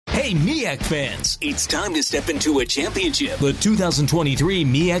Hey, MEAC fans, It's time to step into a championship. the 2023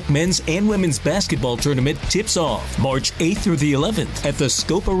 MEAC Men's and Women's Basketball Tournament tips off March 8th through the 11th at the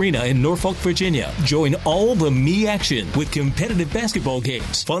Scope Arena in Norfolk, Virginia. Join all the MEAC action with competitive basketball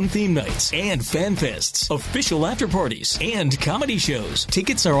games, fun theme nights, and fan fests, official after parties, and comedy shows.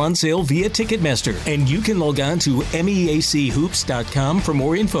 Tickets are on sale via Ticketmaster, and you can log on to meachoops.com for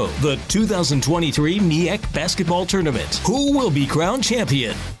more info. The 2023 MEAC Basketball Tournament. Who will be crowned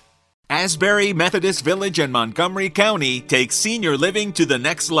champion? Asbury Methodist Village in Montgomery County takes senior living to the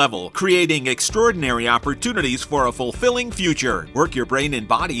next level, creating extraordinary opportunities for a fulfilling future. Work your brain and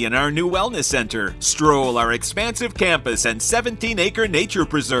body in our new wellness center. Stroll our expansive campus and 17-acre nature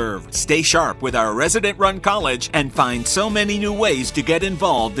preserve. Stay sharp with our resident-run college and find so many new ways to get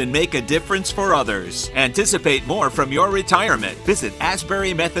involved and make a difference for others. Anticipate more from your retirement. Visit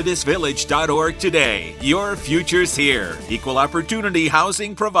AsburyMethodistVillage.org today. Your future's here. Equal opportunity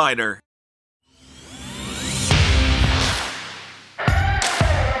housing provider.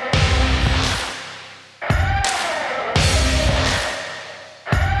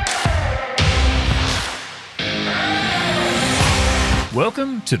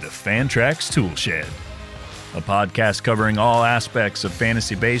 Welcome to the Fantrax Toolshed, a podcast covering all aspects of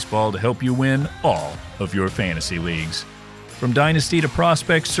fantasy baseball to help you win all of your fantasy leagues. From dynasty to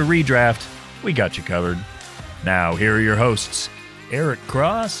prospects to redraft, we got you covered. Now, here are your hosts, Eric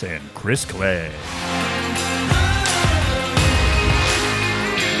Cross and Chris Clay.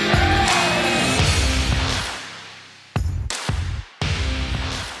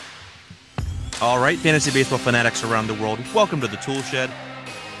 All right, fantasy baseball fanatics around the world, welcome to the Toolshed.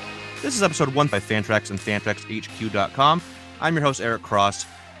 This is episode 1 by Fantrax and FantraxHQ.com. I'm your host, Eric Cross.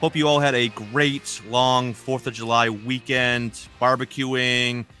 Hope you all had a great, long 4th of July weekend,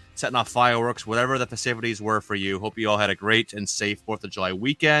 barbecuing, setting off fireworks, whatever the festivities were for you. Hope you all had a great and safe 4th of July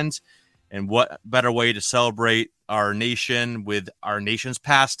weekend. And what better way to celebrate our nation with our nation's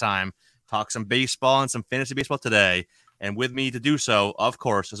pastime, talk some baseball and some fantasy baseball today. And with me to do so, of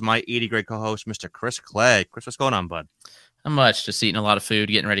course, is my 80 grade co-host, Mr. Chris Clay. Chris, what's going on, bud? Not much. Just eating a lot of food,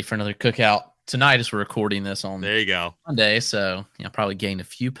 getting ready for another cookout tonight as we're recording this on There you go. Monday. So, probably gained a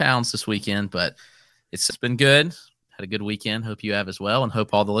few pounds this weekend, but it's been good. Had a good weekend. Hope you have as well, and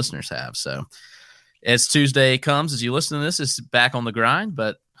hope all the listeners have. So, as Tuesday comes, as you listen to this, it's back on the grind,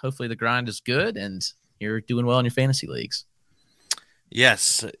 but hopefully the grind is good and you're doing well in your fantasy leagues.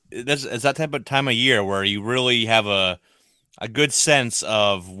 Yes, it's that type of time of year where you really have a good sense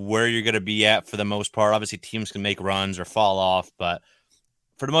of where you're going to be at for the most part. Obviously, teams can make runs or fall off, but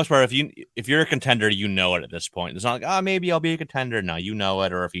for the most part, if you're a contender, you know it at this point. It's not like, maybe I'll be a contender. No, you know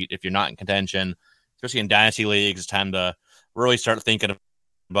it. Or if you're not in contention, especially in dynasty leagues, it's time to really start thinking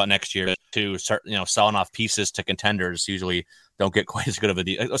about next year to start, selling off pieces to contenders. Usually don't get quite as good of a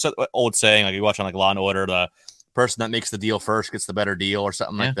deal. It's an old saying, like you watch on like Law and Order, the person that makes the deal first gets the better deal or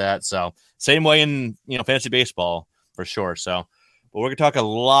something like that. So same way in fantasy baseball. For sure. So, but we're going to talk a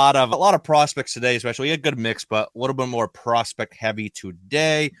lot of prospects today, especially a good mix, but a little bit more prospect heavy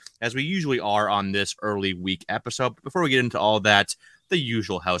today, as we usually are on this early week episode. But before we get into all that, the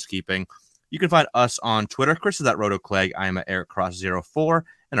usual housekeeping, you can find us on Twitter. Chris is at RotoClegg. I am at EricCross04,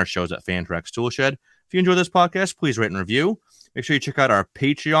 and our show's at Fantrax Toolshed. If you enjoy this podcast, please rate and review. Make sure you check out our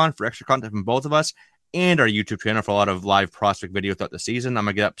Patreon for extra content from both of us, and our YouTube channel for a lot of live prospect video throughout the season. I'm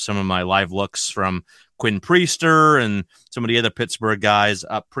going to get up some of my live looks from Quinn Priester and some of the other Pittsburgh guys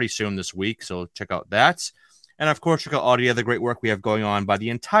up pretty soon this week, so check out that. And, of course, check out all the other great work we have going on by the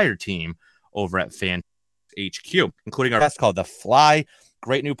entire team over at Fan HQ, including our podcast called The Fly.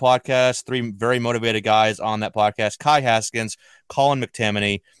 Great new podcast, 3 very motivated guys on that podcast, Kai Haskins, Colin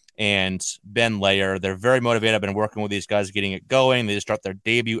McTammany, and Ben Layer. They're very motivated. I've been working with these guys, getting it going. They just dropped their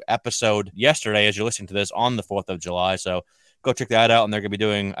debut episode yesterday as you're listening to this on the 4th of July. So go check that out. And they're going to be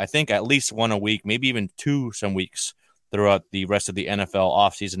doing, I think, at least 1 a week, maybe even 2 some weeks throughout the rest of the NFL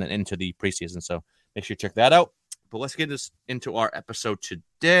offseason and into the preseason. So make sure you check that out. But let's get this into our episode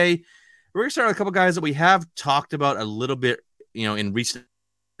today. We're going to start with a couple guys that we have talked about a little bit, in recent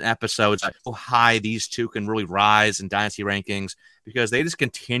episodes, how high these two can really rise in dynasty rankings because they just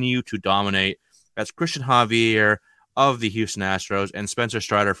continue to dominate. That's Christian Javier of the Houston Astros and Spencer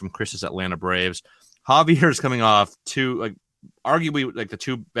Strider from Chris's Atlanta Braves. Javier is coming off arguably the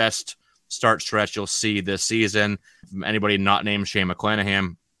 2 best start stretch you'll see this season. Anybody not named Shane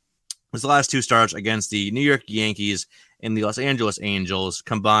McClanahan. His last 2 starts against the New York Yankees and the Los Angeles Angels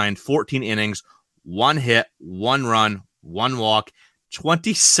combined 14 innings, 1 hit, 1 run, 1 walk,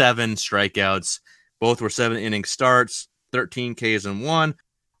 27 strikeouts. Both were 7-inning starts, 13 Ks and 1.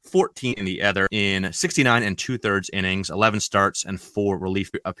 14 in the other in 69 and 2/3 innings, 11 starts, and 4 relief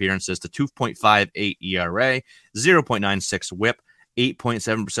appearances to 2.58 ERA, 0.96 whip,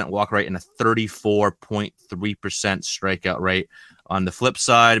 8.7% walk rate, and a 34.3% strikeout rate. On the flip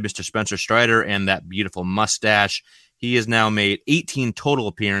side, Mr. Spencer Strider and that beautiful mustache, he has now made 18 total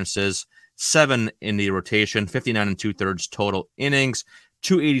appearances, 7 in the rotation, 59 and 2/3 total innings,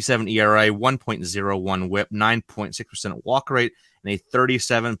 2.87 ERA, 1.01 whip, 9.6% walk rate, and a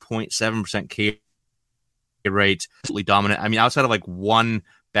 37.7% K rate. Absolutely dominant. I mean, outside of like one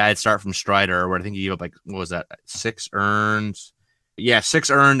bad start from Strider, where I think he gave up like, what was that, 6 earned? Yeah, 6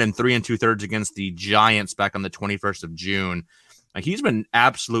 earned and 3 2/3 against the Giants back on the 21st of June. Like, he's been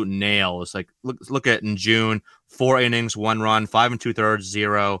absolute nail. It's like, look at in June, 4 innings, 1 run, 5 2/3,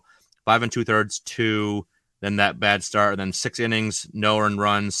 0, 5 2/3, 2. Then that bad start, then 6 innings, no earned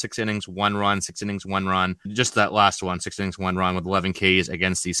runs, 6 innings, 1 run, 6 innings, 1 run. Just that last one, 6 innings, 1 run with 11 Ks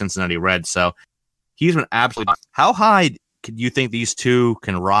against the Cincinnati Reds. So he's been absolutely. How high do you think these two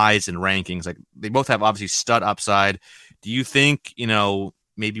can rise in rankings? Like, they both have obviously stud upside. Do you think,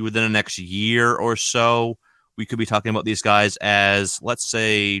 maybe within the next year or so, we could be talking about these guys as, let's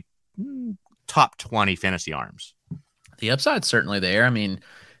say, top 20 fantasy arms? The upside's certainly there. I mean,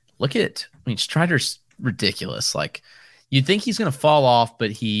 Strider's ridiculous. Like, you'd think he's going to fall off, but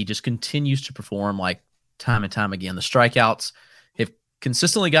he just continues to perform like time and time again. The strikeouts have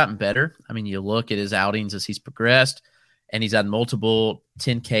consistently gotten better. I mean, you look at his outings as he's progressed, and he's had multiple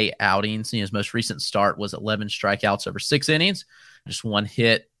 10K outings. His most recent start was 11 strikeouts over 6 innings, just 1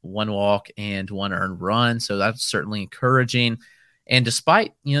 hit, 1 walk, and 1 earned run. So that's certainly encouraging. And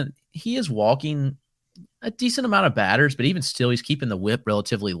despite, he is walking a decent amount of batters, but even still, he's keeping the whip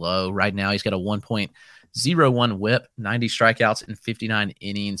relatively low. Right now, he's got a 1.01 whip, 90 strikeouts in 59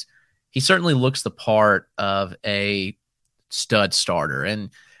 innings. He certainly looks the part of a stud starter.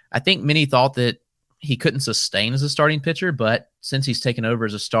 And I think many thought that he couldn't sustain as a starting pitcher, but since he's taken over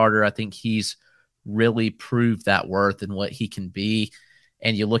as a starter, I think he's really proved that worth and what he can be.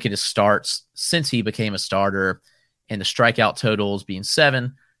 And you look at his starts since he became a starter, and the strikeout totals being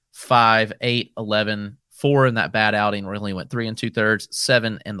 7, 5, 8, 11, 4 in that bad outing where he only went 3 2/3,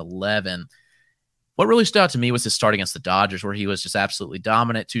 7 and 11. What really stood out to me was his start against the Dodgers, where he was just absolutely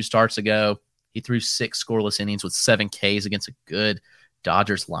dominant 2 starts ago. He threw 6 scoreless innings with 7 Ks against a good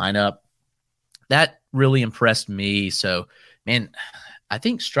Dodgers lineup. That really impressed me. So, man, I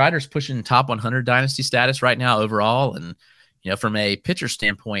think Strider's pushing top 100 dynasty status right now overall. And, from a pitcher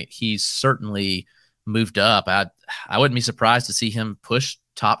standpoint, he's certainly moved up. I wouldn't be surprised to see him push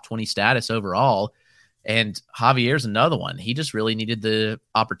top 20 status overall. And Javier's another one. He just really needed the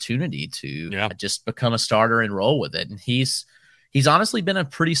opportunity to just become a starter and roll with it. And he's honestly been a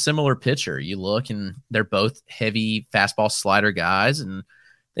pretty similar pitcher. You look, and they're both heavy fastball slider guys, and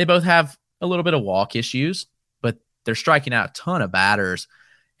they both have a little bit of walk issues, but they're striking out a ton of batters.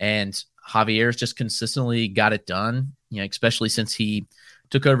 And Javier's just consistently got it done, especially since he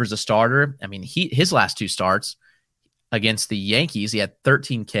took over as a starter. I mean, his last 2 starts against the Yankees, he had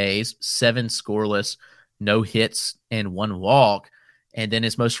 13 Ks, 7 scoreless, no hits, and 1 walk. And then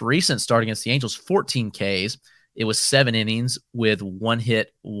his most recent start against the Angels, 14 Ks. It was 7 innings with 1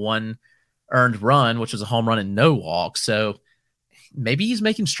 hit, 1 earned run, which was a home run and no walk. So maybe he's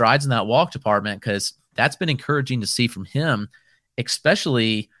making strides in that walk department, because that's been encouraging to see from him,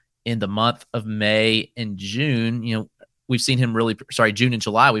 especially in the month of May and June. We've seen him June and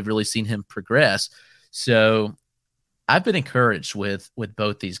July, we've really seen him progress. So I've been encouraged with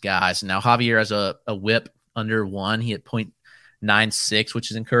both these guys. Now, Javier has a whip under 1. He had .96, which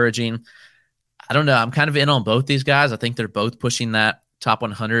is encouraging. I don't know. I'm kind of in on both these guys. I think they're both pushing that top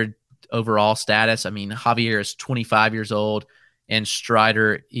 100 overall status. I mean, Javier is 25 years old, and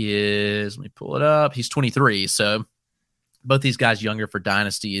Strider is, let me pull it up, he's 23. So both these guys younger for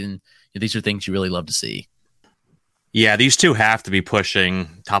Dynasty, and these are things you really love to see. Yeah, these two have to be pushing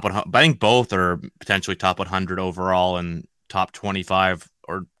top 100. But I think both are potentially top 100 overall and top 25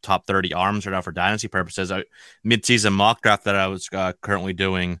 or top 30 arms right now for Dynasty purposes. Mid-season mock draft that I was currently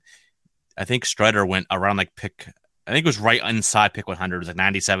doing, I think Strider went around I think it was right inside pick 100. It was like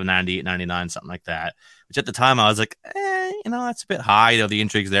 97, 98, 99, something like that. Which at the time I was like, that's a bit high. The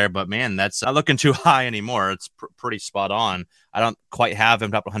intrigue's there, but man, that's not looking too high anymore. It's pretty spot on. I don't quite have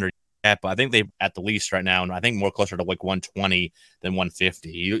him top 100 yet, but I think they at the least right now, and I think more closer to like 120 than 150.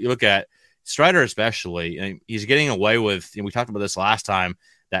 You look at Strider especially, and he's getting away with, we talked about this last time,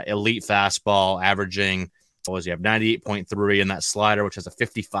 that elite fastball averaging, what was he have, 98.3, and that slider, which has a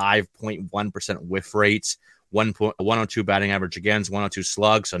 55.1% whiff rate, 102 batting average against, 102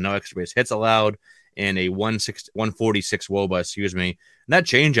 slug, so no extra base hits allowed, and a 146 WOBA, excuse me. And that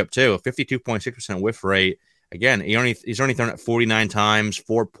changeup too, a 52.6% whiff rate. Again, he's only thrown it 49 times,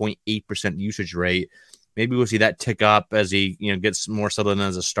 4.8% usage rate. Maybe we'll see that tick up as he gets more settled in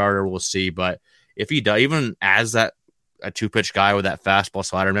as a starter. We'll see. But if he does, even as a 2-pitch guy with that fastball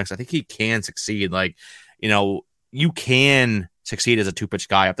slider mix, I think he can succeed. Like, you can succeed as a 2-pitch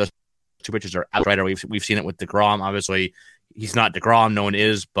guy if those 2 pitches are out right away. We've seen it with DeGrom. Obviously, he's not DeGrom. No one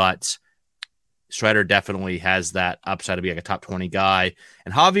is, but Strider definitely has that upside to be like a top 20 guy.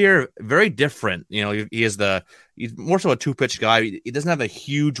 And Javier, very different. He's more so a 2-pitch guy. He doesn't have a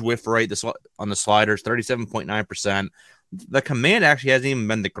huge whiff rate on the sliders, 37.9%. The command actually hasn't even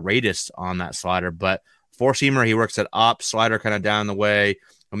been the greatest on that slider, but 4-seamer, he works it up, slider kind of down the way.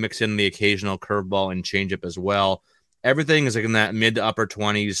 He'll mix in the occasional curveball and changeup as well. Everything is like in that mid to upper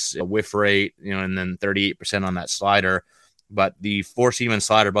 20s whiff rate, and then 38% on that slider. But the 4-seam and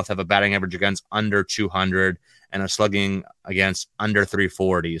slider both have a batting average against under 200 and a slugging against under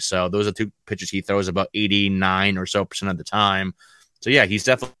 340. So those are 2 pitches he throws about 89 or so % of the time. So yeah, he's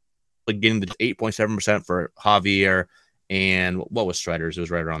definitely getting the 8.7% for Javier. And what was Strider's? It was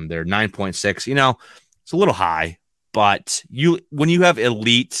right around there, 9.6. It's a little high, but when you have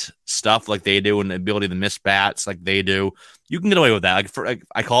elite stuff like they do and the ability to miss bats like they do, you can get away with that.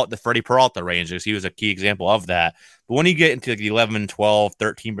 I call it the Freddie Peralta range because he was a key example of that. But when you get into the 11, 12,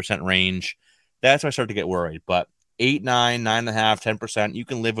 13% range, that's when I start to get worried. But 8, 9, 9.5, 10%, you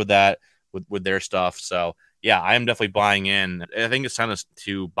can live with that with their stuff. So yeah, I am definitely buying in. I think it's time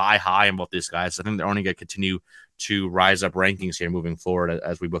to buy high on both these guys. I think they're only going to continue to rise up rankings here moving forward,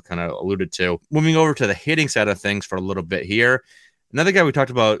 as we both kind of alluded to. Moving over to the hitting side of things for a little bit here. Another guy we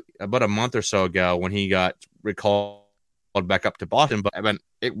talked about a month or so ago when he got recalled back up to Boston, but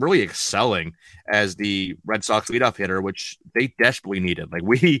it really excelling as the Red Sox leadoff hitter, which they desperately needed. Like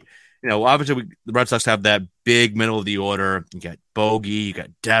obviously the Red Sox have that big middle of the order. You got Bogey, you got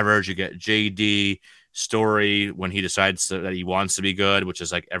Devers, you got JD, Story when he decides that he wants to be good, which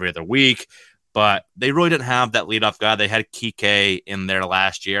is like every other week. But they really didn't have that leadoff guy. They had Kike in there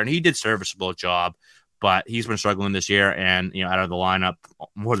last year, and he did serviceable job, but he's been struggling this year and out of the lineup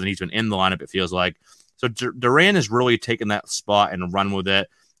more than he's been in the lineup, it feels like. So Duran has really taken that spot and run with it.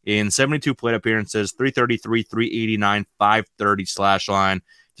 In 72 plate appearances, 333, 389, 530 slash line.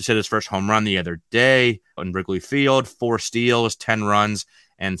 Just hit his first home run the other day on Wrigley Field. 4 steals, 10 runs,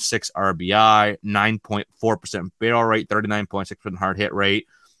 and 6 RBI. 9.4% barrel rate, 39.6% hard hit rate.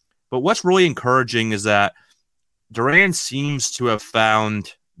 But what's really encouraging is that Duran seems to have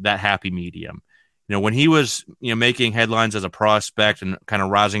found that happy medium. When he was making headlines as a prospect and kind of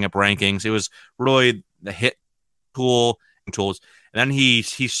rising up rankings, it was really the hit tools. And then he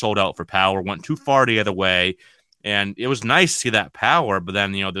sold out for power, went too far the other way. And it was nice to see that power, but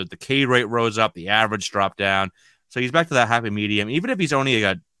then, the K rate rose up, the average dropped down. So he's back to that happy medium. Even if he's only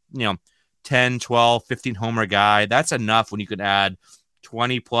a 10, 12, 15 homer guy, that's enough when you could add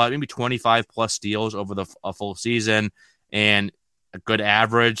 20 plus, maybe 25 plus steals over a full season and a good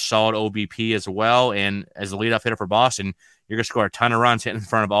average, solid OBP as well. And as a leadoff hitter for Boston, you're going to score a ton of runs hitting in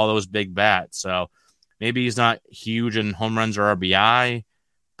front of all those big bats. So maybe he's not huge in home runs or RBI,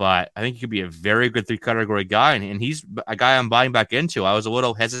 but I think he could be a very good 3-category guy. And he's a guy I'm buying back into. I was a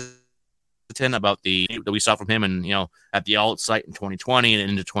little hesitant about that we saw from him and, at the alt site in 2020 and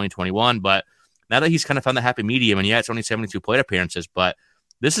into 2021. But now that he's kind of found the happy medium, and it's only 72 plate appearances, but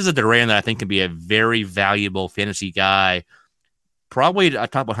this is a Duran that I think can be a very valuable fantasy guy, probably a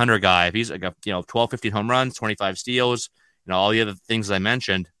top 100 guy. If he's like 12, 15 home runs, 25 steals, all the other things I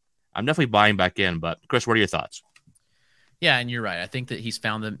mentioned, I'm definitely buying back in. But Chris, what are your thoughts? Yeah, and you're right. I think that he's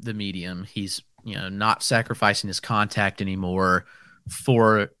found the medium. He's not sacrificing his contact anymore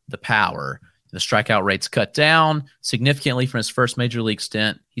for the power. The strikeout rate's cut down significantly from his first major league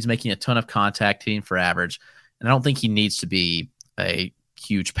stint. He's making a ton of contact, hitting for average, and I don't think he needs to be a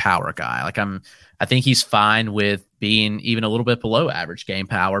huge power guy. I think he's fine with being even a little bit below average game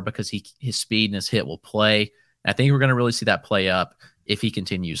power because his speed and his hit will play. And I think we're going to really see that play up if he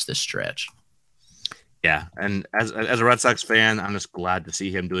continues this stretch. Yeah, and as a Red Sox fan, I'm just glad to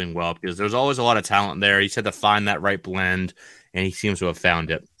see him doing well because there's always a lot of talent there. He's had to find that right blend, and he seems to have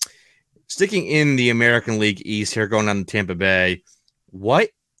found it. Sticking in the American League East here, going on to Tampa Bay, what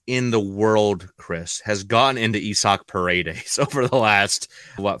in the world, Chris, has gotten into Isaac Paredes over the last,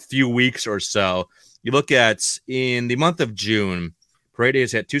 few weeks or so? You look at in the month of June,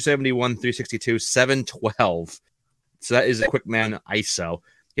 Paredes hit 271, 362, 712. So that is a quick man ISO.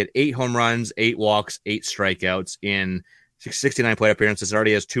 He had 8 home runs, 8 walks, 8 strikeouts in 69 plate appearances.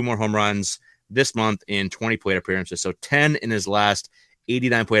 Already has 2 more home runs this month in 20 plate appearances. So 10 in his last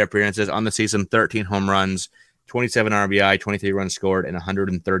 89 plate appearances on the season, 13 home runs, 27 RBI, 23 runs scored, and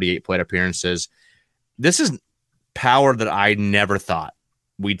 138 plate appearances. This is power that I never thought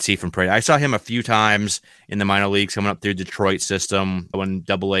we'd see from Pareda. I saw him a few times in the minor leagues coming up through Detroit system when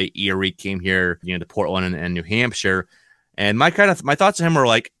AA Erie came here, to Portland and New Hampshire. And my thoughts on him were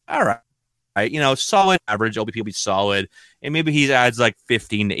like, all right, solid average, OBP will be solid, and maybe he adds like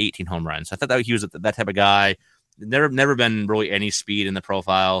 15 to 18 home runs. I thought that he was that type of guy. Never been really any speed in the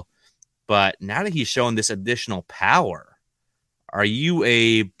profile, but now that he's shown this additional power, are you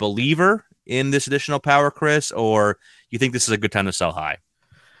a believer in this additional power, Chris, or you think this is a good time to sell high?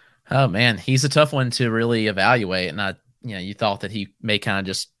 Oh man, he's a tough one to really evaluate. And you thought that he may kind of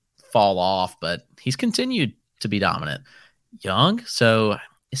just fall off, but he's continued to be dominant. Young, so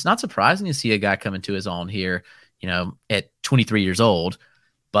it's not surprising to see a guy come into his own here, at 23 years old.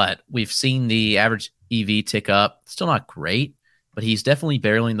 But we've seen the average EV tick up. Still not great, but he's definitely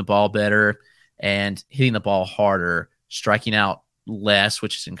barreling the ball better and hitting the ball harder, striking out less,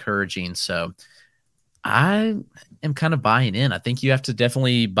 which is encouraging. So I am kind of buying in. I think you have to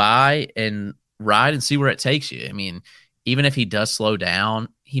definitely buy and ride and see where it takes you. I mean, even if he does slow down,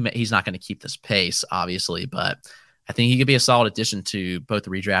 he's not going to keep this pace, obviously, but I think he could be a solid addition to both the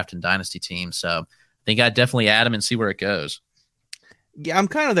redraft and dynasty teams. So I think I'd definitely add him and see where it goes. Yeah, I'm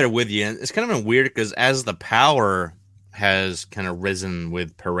kind of there with you. It's kind of been weird because as the power has kind of risen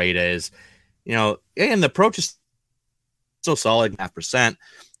with Paredes, and the approach is still solid, 0.5%,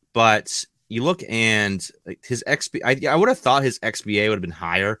 but you look and his XP, I would have thought his XBA would have been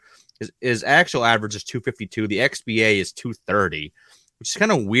higher. His actual average is 252. The XBA is 230, which is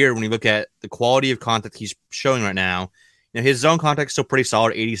kind of weird when you look at the quality of contact he's showing right now. His zone contact is still pretty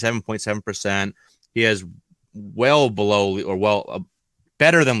solid, 87.7%. He has well below or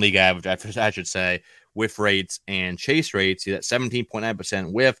better than league average, I should say, whiff rates and chase rates. He's at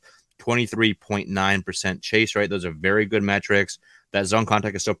 17.9% whiff, 23.9% chase rate. Those are very good metrics. That zone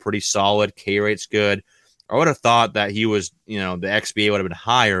contact is still pretty solid. K rate's good. I would have thought that he was, the XBA would have been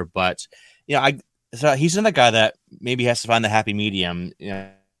higher, but so he's another guy that maybe has to find the happy medium.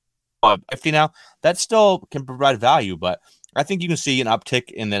 50 now, that still can provide value, but I think you can see an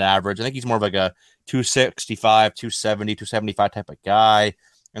uptick in that average. I think he's more of like a 265, 270, 275 type of guy.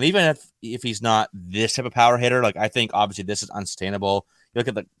 And even if he's not this type of power hitter, like I think obviously this is unsustainable. You look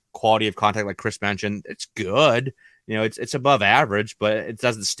at the quality of contact, like Chris mentioned, it's good. It's above average, but it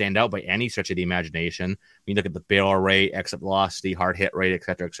doesn't stand out by any stretch of the imagination. You look at the barrel rate, exit velocity, hard hit rate, et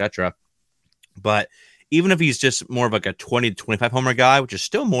cetera, et cetera. But even if he's just more of like a 20 to 25 homer guy, which is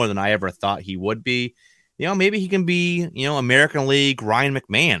still more than I ever thought he would be, maybe he can be, American League Ryan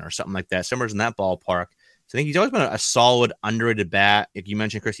McMahon or something like that, somewhere in that ballpark. So I think he's always been a solid, underrated bat. Like you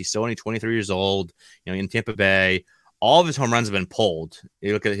mentioned, Chris, he's still only 23 years old, in Tampa Bay. All of his home runs have been pulled.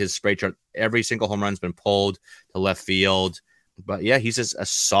 You look at his spray chart, every single home run's been pulled to left field. But yeah, he's just a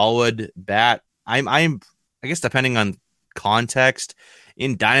solid bat. I guess depending on context,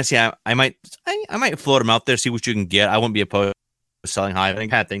 in Dynasty, I might float him out there, see what you can get. I wouldn't be opposed to selling high. I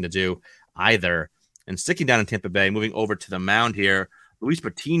think bad thing to do either. And sticking down in Tampa Bay, moving over to the mound here, Luis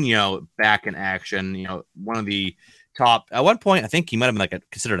Patino back in action. One of the top, at one point, I think he might have been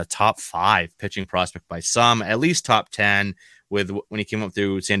considered a top 5 pitching prospect by some, at least top 10 when he came up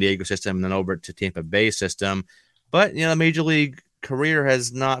through San Diego system and then over to Tampa Bay system. But, the major league career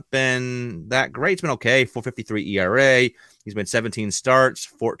has not been that great. It's been okay. 4.53 ERA. He's been 17 starts,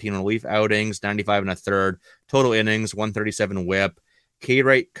 14 relief outings, 95 and a third total innings, 137 whip. K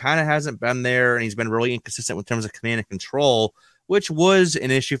rate kind of hasn't been there, and he's been really inconsistent in terms of command and control, which was an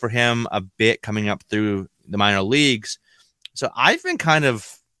issue for him a bit coming up through the minor leagues. So I've been kind of,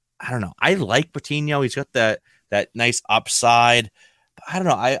 I don't know. I like Patino. He's got that nice upside. But I don't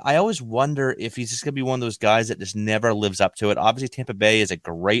know. I always wonder if he's just going to be one of those guys that just never lives up to it. Obviously, Tampa Bay is a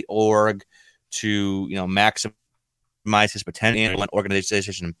great org to, maximize his potential in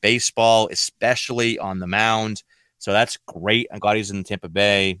organization in baseball, especially on the mound. So that's great. I'm glad he's in Tampa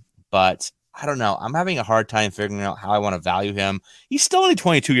Bay, but I don't know. I'm having a hard time figuring out how I want to value him. He's still only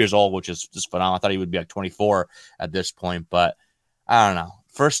 22 years old, which is just phenomenal. I thought he would be like 24 at this point, but I don't know.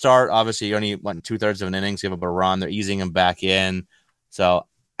 First start, obviously, he only went 2/3 of an innings, give up a run. They're easing him back in. So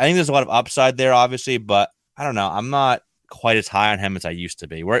I think there's a lot of upside there, obviously, but I don't know. I'm not quite as high on him as I used to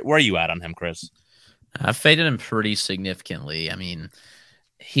be. Where are you at on him, Chris? I've faded him pretty significantly. I mean,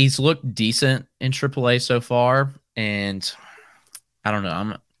 he's looked decent in AAA so far, and I don't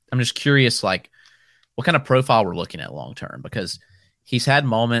know. I'm just curious, what kind of profile we're looking at long term, because he's had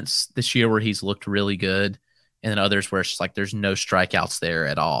moments this year where he's looked really good, and then others where it's just there's no strikeouts there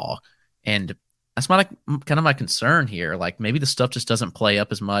at all. And that's kind of my concern here. Like maybe the stuff just doesn't play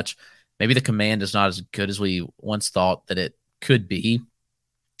up as much. Maybe the command is not as good as we once thought that it could be.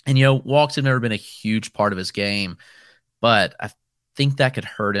 And, walks have never been a huge part of his game, but I think that could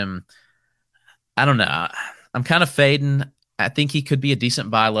hurt him. I don't know. I'm kind of fading. I think he could be a decent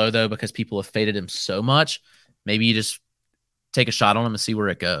buy low, though, because people have faded him so much. Maybe you just take a shot on him and see where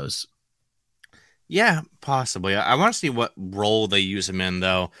it goes. Yeah, possibly. I want to see what role they use him in,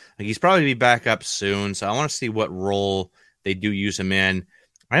 though. Like, he's probably be back up soon, so I want to see what role they do use him in.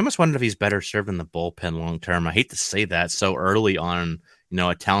 I almost wonder if he's better served in the bullpen long term. I hate to say that so early on,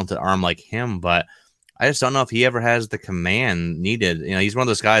 a talented arm like him, but I just don't know if he ever has the command needed. He's one of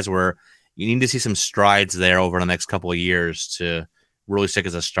those guys where you need to see some strides there over the next couple of years to really stick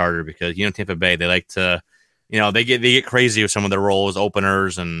as a starter, because Tampa Bay, they like to, they get crazy with some of their roles,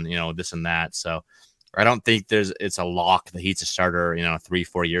 openers, and this and that. So I don't think it's a lock that he's a starter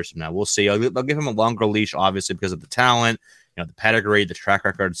 3-4 years from now. We'll see. They'll give him a longer leash, obviously, because of the talent, the pedigree, the track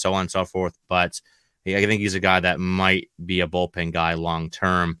record, so on and so forth. But I think he's a guy that might be a bullpen guy long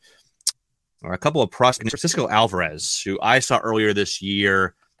term. Or a couple of prospects, Francisco Alvarez, who I saw earlier this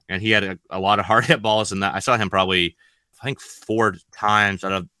year, and he had a lot of hard hit balls. And I saw him probably, I think, 4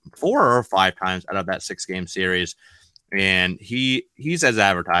 or 5 times out of that 6-game series. And he's as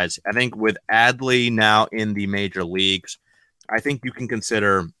advertised. I think with Adley now in the major leagues, I think you can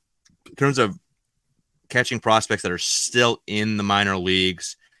consider, in terms of catching prospects that are still in the minor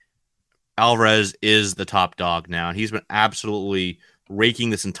leagues, Alvarez is the top dog now. And he's been absolutely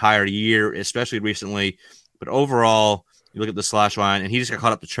raking this entire year, especially recently. But overall, you look at the slash line, and he just got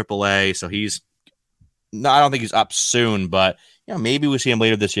caught up to AAA. So I don't think he's up soon, but maybe we'll see him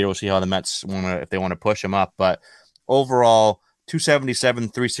later this year. We'll see how the Mets if they want to push him up. But overall, 277,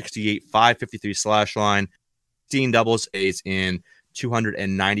 368, 553 slash line, 15 doubles, A's in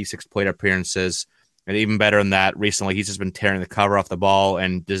 296 plate appearances. And even better than that, recently he's just been tearing the cover off the ball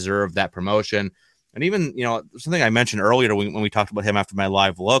and deserved that promotion. And even, something I mentioned earlier when we talked about him after my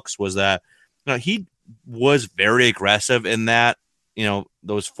live looks was that, he was very aggressive in that,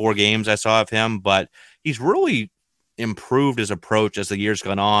 those 4 games I saw of him, but he's really improved his approach as the year's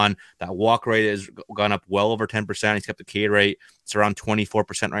gone on. That walk rate has gone up well over 10%. He's kept the K rate. It's around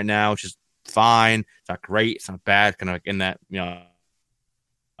 24% right now, which is fine. It's not great. It's not bad. Kind of like in that,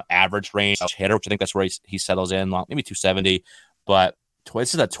 average range hitter, which I think that's where he settles in, maybe 270. But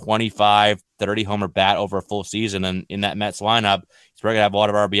this is a 25, 30 homer bat over a full season. And in that Mets lineup, he's probably going to have a lot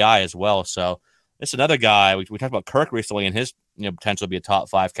of RBI as well. So it's another guy. We talked about Kirk recently and his potential to be a top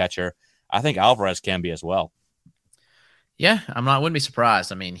 5 catcher. I think Alvarez can be as well. Yeah, wouldn't be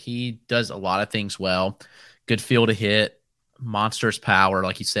surprised. I mean, he does a lot of things well. Good feel to hit, monstrous power.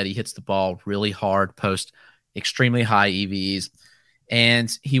 Like you said, he hits the ball really hard, post extremely high EVs,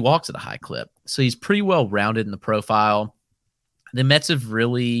 and he walks at a high clip. So he's pretty well rounded in the profile. The Mets have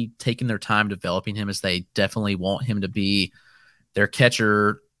really taken their time developing him, as they definitely want him to be their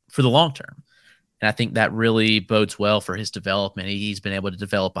catcher for the long term. And I think that really bodes well for his development. He's been able to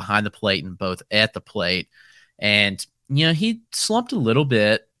develop behind the plate and both at the plate. And, he slumped a little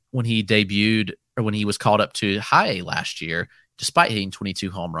bit when he debuted, or when he was called up to high A last year, despite hitting 22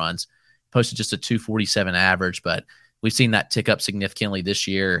 home runs, posted just a 247 average. But we've seen that tick up significantly this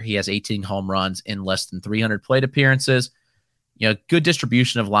year. He has 18 home runs in less than 300 plate appearances. Good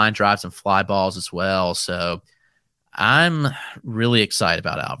distribution of line drives and fly balls as well. So I'm really excited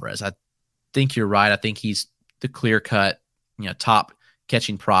about Alvarez. I think you're right. I think he's the clear-cut, top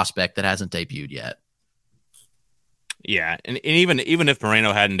catching prospect that hasn't debuted yet. Yeah, and even if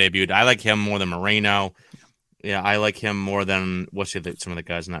Moreno hadn't debuted, I like him more than Moreno. Yeah, I like him more than some of the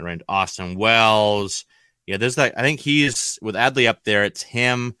guys in that range. Austin Wells. Yeah, there's that. I think he's with Adley up there. It's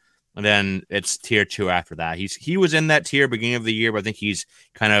him, and then it's tier 2 after that. He was in that tier beginning of the year, but I think he's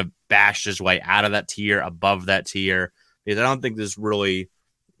kind of bashed his way out of that tier, above that tier, because I don't think there's really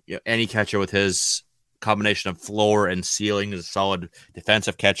any catcher with his combination of floor and ceiling is a solid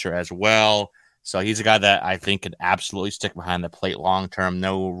defensive catcher as well. So he's a guy that I think could absolutely stick behind the plate long term.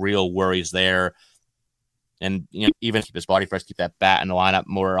 No real worries there. And even keep his body fresh, keep that bat in the lineup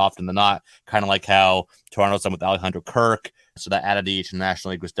more often than not. Kind of like how Toronto's done with Alejandro Kirk. So that added to the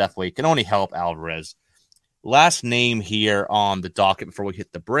National League was definitely can only help Alvarez. Last name here on the docket before we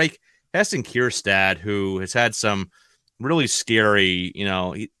hit the break, Heston Kjerstad, who has had some really scary,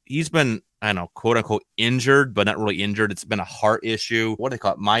 he's been, I don't know, quote unquote injured, but not really injured. It's been a heart issue. What do they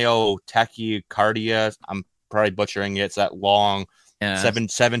call it? Myotachycardia. I'm probably butchering it. It's that long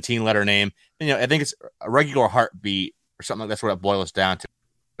 17-letter name. And, I think it's a regular heartbeat or something. That's what it boils down to,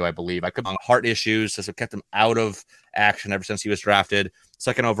 I believe. I could heart issues. That's what kept him out of action ever since he was drafted.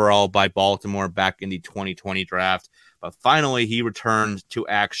 second overall by Baltimore back in the 2020 draft. But finally, he returned to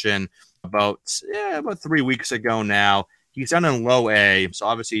action about 3 weeks ago now. He's down in low A, so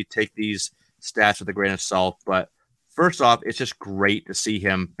obviously take these stats with a grain of salt. But first off, it's just great to see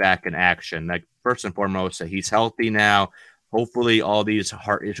him back in action. Like, first and foremost, that he's healthy now. Hopefully, all these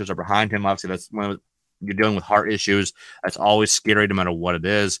heart issues are behind him. Obviously, that's when you're dealing with heart issues. That's always scary, no matter what it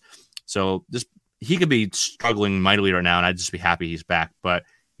is. So he could be struggling mightily right now, and I'd just be happy he's back. But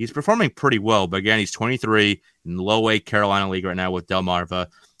he's performing pretty well. But again, he's 23 in the low A Carolina League right now with Delmarva.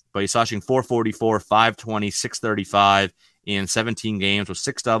 But he's slashing 444, 520, 635 in 17 games with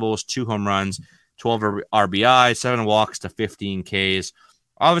 6 doubles, 2 home runs, 12 RBI, 7 walks to 15 Ks.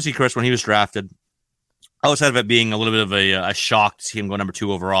 Obviously, Chris, when he was drafted, outside of it being a little bit of a shock to see him go number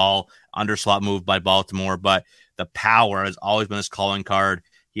 2 overall, underslot move by Baltimore, but the power has always been his calling card.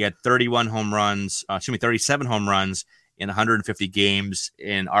 He had 37 home runs in 150 games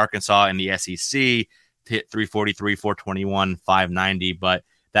in Arkansas in the SEC, hit 343, 421, 590, but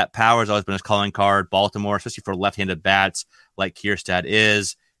that power has always been his calling card. Baltimore, especially for left-handed bats like Kierstad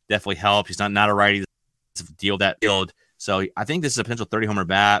is, definitely helps. He's not a righty to deal that field. So I think this is a potential 30-homer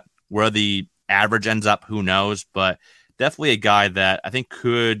bat. Where the average ends up, who knows? But definitely a guy that I think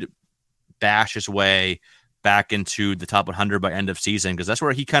could bash his way back into the top 100 by end of season, because that's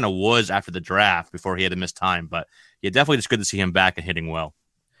where he kind of was after the draft before he had to miss time. But yeah, definitely just good to see him back and hitting well.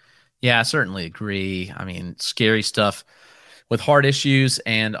 Yeah, I certainly agree. I mean, scary stuff with heart issues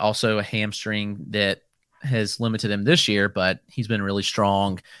and also a hamstring that has limited him this year, but he's been really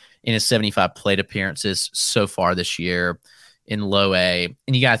strong in his 75 plate appearances so far this year in low A.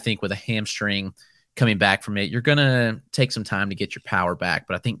 And you got to think with a hamstring coming back from it, you're going to take some time to get your power back.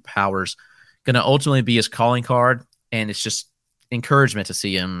 But I think power's going to ultimately be his calling card. And it's just encouragement to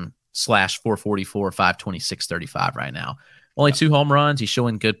see him slash 444, 520, 635 right now. Only 2 home runs. He's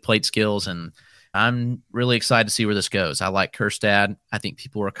showing good plate skills, and I'm really excited to see where this goes. I like Kjerstad. I think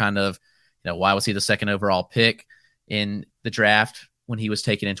people were kind of, why was he the second overall pick in the draft when he was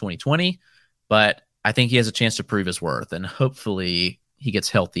taken in 2020? But I think he has a chance to prove his worth, and hopefully he gets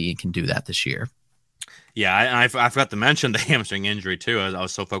healthy and can do that this year. Yeah, I forgot to mention the hamstring injury too. I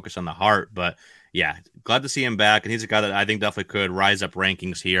was so focused on the heart, but yeah, glad to see him back. And he's a guy that I think definitely could rise up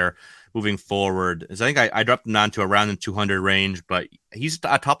rankings here moving forward. So I think I dropped him down to around the 200 range, but he's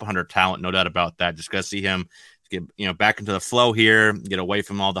a top 100 talent, no doubt about that. Just got to see him get back into the flow here, get away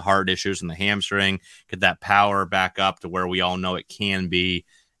from all the heart issues and the hamstring, get that power back up to where we all know it can be.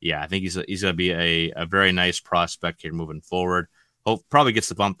 Yeah, I think he's going to be a very nice prospect here moving forward. Hope probably gets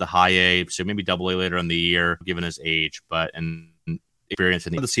the bump to high A, so maybe double A later in the year, given his age, but and experience.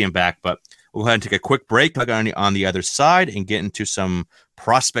 And to see him back, but we'll go ahead and take a quick break on the other side and get into some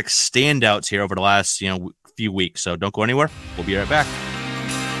prospect standouts here over the last few weeks. So don't go anywhere. We'll be right back.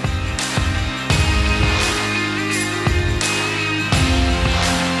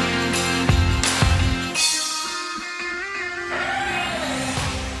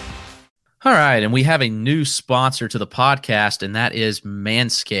 All right, and we have a new sponsor to the podcast, and that is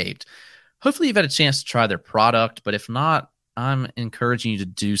Manscaped. Hopefully you've had a chance to try their product, but if not, I'm encouraging you to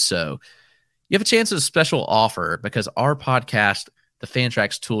do so. You have a chance at a special offer because our podcast, the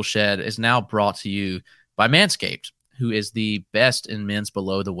Fantrax Tool Shed, is now brought to you by Manscaped, who is the best in men's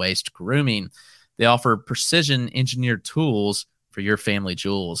below-the-waist grooming. They offer precision-engineered tools for your family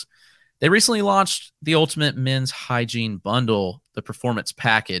jewels. They recently launched the Ultimate Men's Hygiene Bundle, the Performance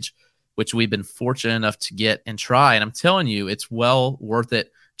Package, which we've been fortunate enough to get and try. And I'm telling you, it's well worth it.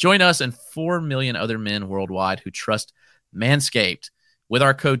 Join us and 4 million other men worldwide who trust Manscaped. With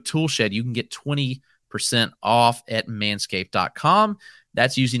our code TOOLSHED, you can get 20% off at manscaped.com.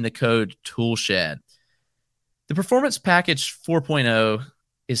 That's using the code TOOLSHED. The Performance Package 4.0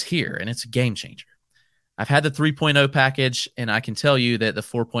 is here, and it's a game changer. I've had the 3.0 package, and I can tell you that the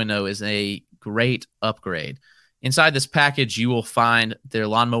 4.0 is a great upgrade. Inside this package, you will find their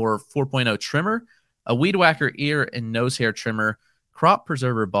Lawnmower 4.0 trimmer, a Weed Whacker ear and nose hair trimmer, Crop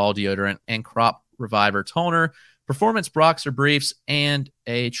Preserver ball deodorant, and Crop Reviver toner, performance boxer briefs, and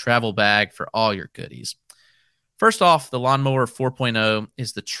a travel bag for all your goodies. First off, the Lawnmower 4.0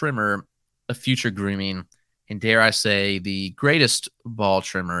 is the trimmer of future grooming, and dare I say, the greatest ball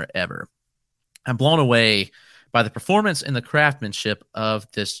trimmer ever. I'm blown away by the performance and the craftsmanship of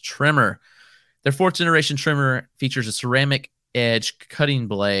this trimmer. Their 4th generation trimmer features a ceramic edge cutting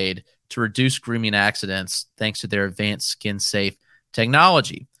blade to reduce grooming accidents thanks to their advanced skin-safe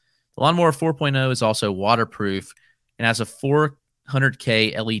technology. The Lawnmower 4.0 is also waterproof and has a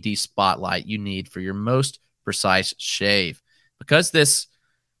 400K LED spotlight you need for your most precise shave. Because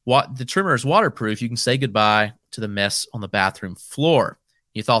the trimmer is waterproof, you can say goodbye to the mess on the bathroom floor.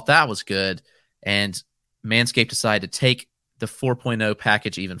 You thought that was good. And Manscaped decided to take the 4.0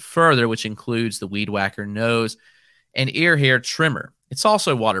 package even further, which includes the Weed Whacker nose and ear hair trimmer. It's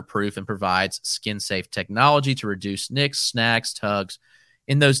also waterproof and provides skin-safe technology to reduce nicks, snags, tugs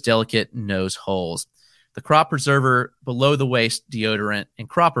in those delicate nose holes. The Crop Preserver below-the-waist deodorant and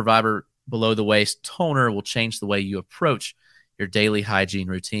Crop Reviver below-the-waist toner will change the way you approach your daily hygiene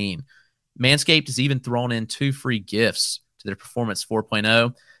routine. Manscaped has even thrown in 2 free gifts to their Performance 4.0,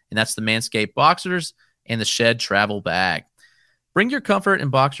 and that's the Manscaped Boxers and the Shed Travel Bag. Bring your comfort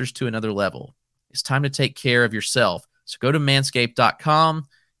and boxers to another level. It's time to take care of yourself. So go to manscaped.com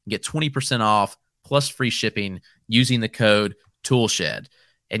and get 20% off plus free shipping using the code TOOLSHED.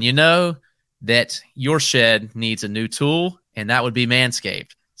 And you know that your shed needs a new tool, and that would be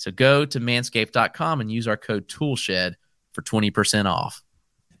Manscaped. So go to manscaped.com and use our code TOOLSHED for 20% off.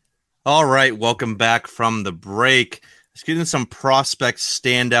 All right, welcome back from the break. Let's get into some prospect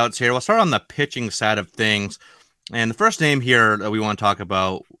standouts here. We'll start on the pitching side of things. And the first name here that we want to talk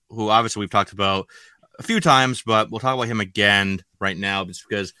about, who obviously we've talked about a few times, but we'll talk about him again right now just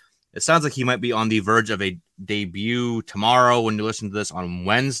because it sounds like he might be on the verge of a debut tomorrow when you listen to this on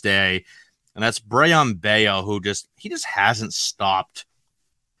Wednesday. And that's Brayan Bello, who just hasn't stopped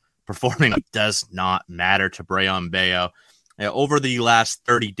performing. It does not matter to Brayan Bello. Over the last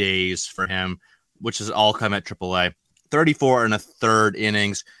 30 days for him, which is all come at AAA, 34 and a third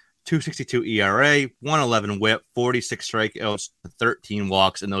innings, 2.62 ERA, 1.11 WHIP, 46 strikeouts, 13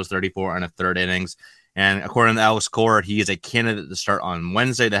 walks in those 34 and a third innings. And according to Alex Cora, he is a candidate to start on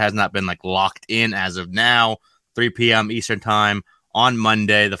Wednesday. That has not been locked in as of now, 3 p.m. Eastern time on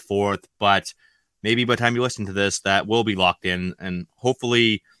Monday the 4th. But maybe by the time you listen to this, that will be locked in. And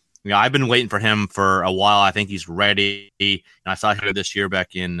hopefully, I've been waiting for him for a while. I think he's ready. I saw him this year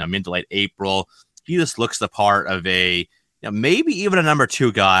back in mid to late April. He just looks the part of a maybe even a number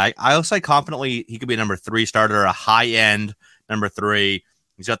 2 guy. I'll say confidently he could be a number 3 starter, a high-end number 3.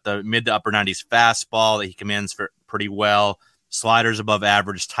 He's got the mid to upper 90s fastball that he commands for pretty well. Sliders above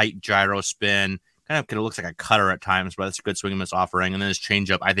average, tight gyro spin. Kind of looks like a cutter at times, but that's a good swing and miss offering. And then his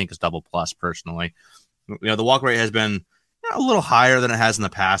changeup, I think, is double plus personally. The walk rate has been a little higher than it has in the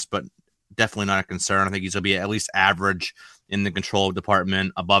past, but definitely not a concern. I think he's going to be at least average in the control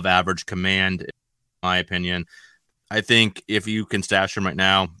department, above average command, in my opinion. I think if you can stash him right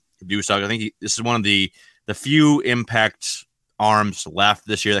now, do so. I think this is one of the few impact arms left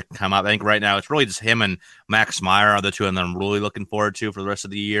this year that can come up. I think right now it's really just him and Max Meyer are the two that I'm really looking forward to for the rest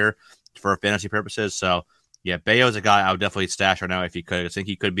of the year for fantasy purposes. So, yeah, Bello is a guy I would definitely stash right now if he could. I think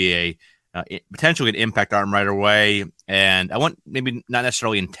he could be potentially an impact arm right away. And I want maybe not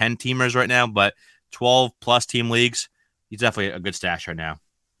necessarily in 10-teamers right now, but 12-plus team leagues, he's definitely a good stash right now.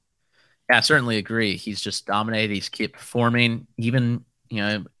 Yeah, I certainly agree. He's just dominated. He's kept performing. Even,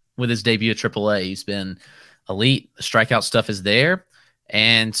 with his debut at AAA, he's been elite. The strikeout stuff is there.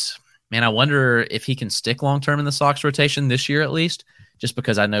 And, man, I wonder if he can stick long-term in the Sox rotation this year at least, just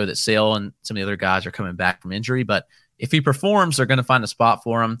because I know that Sale and some of the other guys are coming back from injury. But if he performs, they're going to find a spot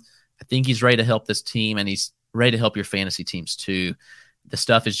for him. I think he's ready to help this team, and he's ready to help your fantasy teams too. The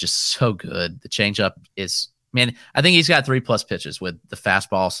stuff is just so good. The changeup is, man, I think he's got 3+ pitches with the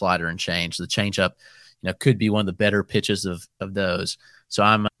fastball, slider, and change. The changeup, could be one of the better pitches of those. So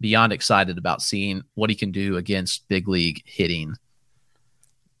I'm beyond excited about seeing what he can do against big league hitting.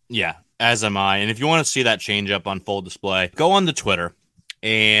 Yeah, as am I. And if you want to see that changeup on full display, go on the Twitter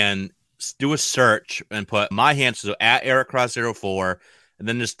and do a search and put my hands, so at EricCross04, and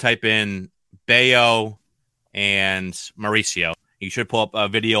then just type in Bello and Mauricio. You should pull up a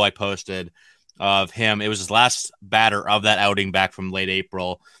video I posted of him. It was his last batter of that outing back from late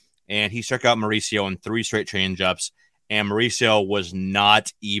April, and he struck out Mauricio in 3 straight changeups, and Mauricio was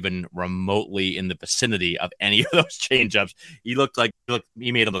not even remotely in the vicinity of any of those changeups. He looked like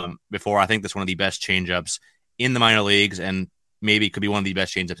he made them before. I think that's one of the best changeups in the minor leagues, and maybe could be one of the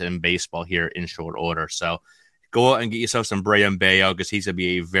best changeups in baseball here in short order. So go out and get yourself some Brayan Bello because he's going to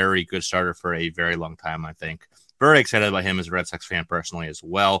be a very good starter for a very long time, I think. Very excited about him as a Red Sox fan personally as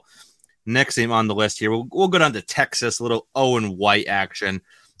well. Next name on the list here, we'll go down to Texas, a little Owen White action.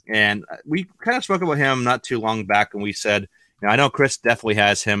 And we kind of spoke about him not too long back, and we said, I know Chris definitely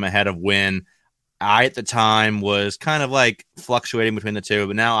has him ahead of Wynn. I, at the time, was kind of fluctuating between the two,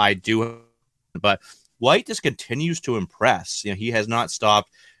 but now I do. But White just continues to impress. He has not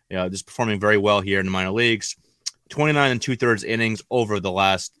stopped, just performing very well here in the minor leagues. 29 2/3 innings over the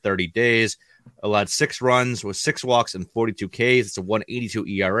last 30 days, allowed 6 runs with 6 walks and 42 Ks. It's a 1.82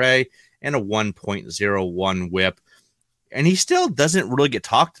 ERA and a 1.01 WHIP. And he still doesn't really get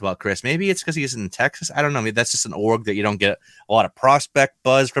talked about, Chris. Maybe it's because he's in Texas. I don't know. Maybe that's just an org that you don't get a lot of prospect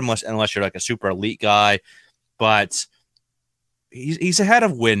buzz from unless you're like a super elite guy. But he's ahead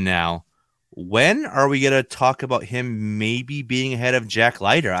of Wynn now. When are we going to talk about him maybe being ahead of Jack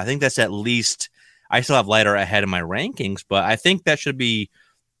Leiter? I think that's at least – I still have Leiter ahead of my rankings, but I think that should be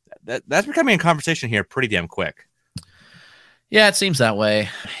 – that's becoming a conversation here pretty damn quick. Yeah, it seems that way.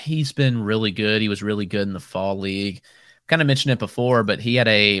 He's been really good. He was really good in the fall league. Kind of mentioned it before, but he had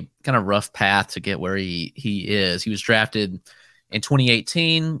a kind of rough path to get where he is. He was drafted in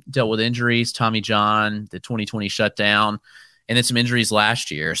 2018, dealt with injuries, Tommy John, the 2020 shutdown, and then some injuries last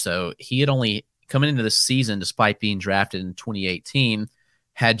year. So he had only coming into the season, despite being drafted in 2018,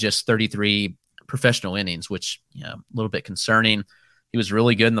 had just 33 professional innings, which, a little bit concerning. He was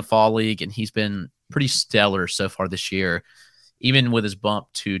really good in the fall league, and he's been pretty stellar so far this year. Even with his bump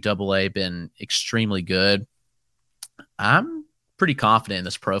to AA, been extremely good. I'm pretty confident in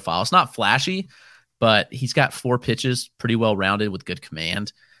this profile. It's not flashy, but he's got 4 pitches, pretty well rounded with good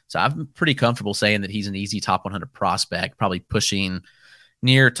command. So I'm pretty comfortable saying that he's an easy top 100 prospect, probably pushing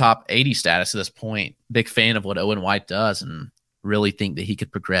near top 80 status at this point. Big fan of what Owen White does and really think that he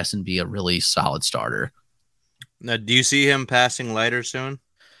could progress and be a really solid starter. Now, do you see him passing Leiter soon?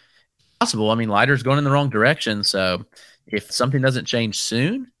 Possible. I mean, Leiter's going in the wrong direction. So if something doesn't change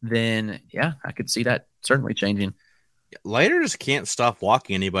soon, then yeah, I could see that certainly changing. Leiter just can't stop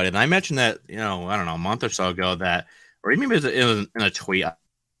walking anybody. And I mentioned that, I don't know, a month or so ago that, or maybe it was in a tweet. I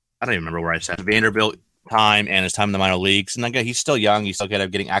don't even remember where I said Vanderbilt time and his time in the minor leagues. And again, he's still young. He's still kind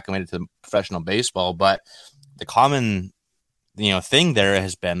of getting acclimated to professional baseball. But the common, thing there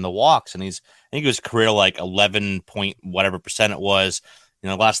has been the walks. And I think his career like 11 point whatever percent it was,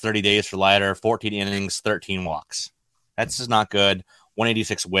 the last 30 days for Leiter, 14 innings, 13 walks. That's just not good.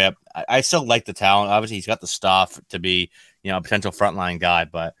 186 whip. I still like the talent. Obviously, he's got the stuff to be, a potential frontline guy,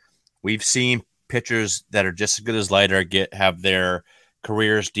 but we've seen pitchers that are just as good as Leiter have their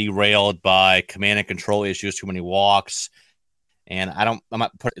careers derailed by command and control issues, too many walks. And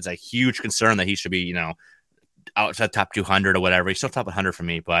it's a huge concern that he should be, outside top 200 or whatever. He's still top 100 for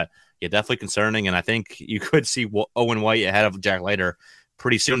me, but yeah, definitely concerning. And I think you could see Owen White ahead of Jack Leiter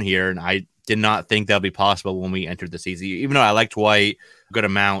pretty soon here. And I did not think that would be possible when we entered the season, even though I liked White a good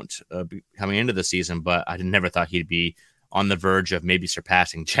amount coming into the season, but I never thought he'd be on the verge of maybe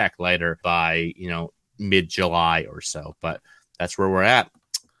surpassing Jack Leiter by, mid-July or so. But that's where we're at.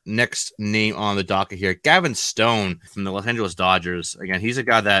 Next name on the docket here, Gavin Stone from the Los Angeles Dodgers. Again, he's a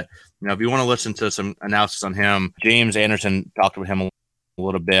guy that, if you want to listen to some analysis on him, James Anderson talked with him a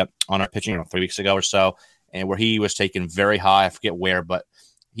little bit on our pitching 3 weeks ago or so, and where he was taken very high. I forget where, but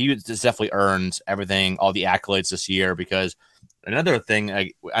he has definitely earned everything, all the accolades this year, because another thing,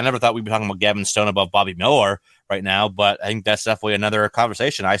 I never thought we'd be talking about Gavin Stone above Bobby Miller right now, but I think that's definitely another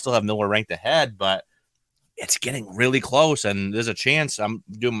conversation. I still have Miller ranked ahead, but it's getting really close, and there's a chance I'm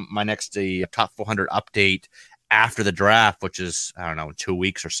doing my next top 400 update after the draft, which is, 2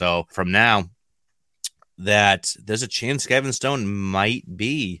 weeks or so from now, that there's a chance Gavin Stone might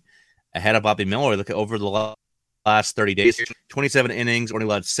be ahead of Bobby Miller. Look at over the last 30 days, 27 innings, only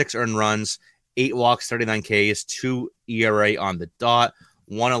allowed 6 earned runs, 8 walks, 39 Ks, 2 ERA on the dot,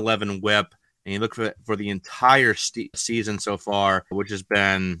 111 whip. And you look for the entire season so far, which has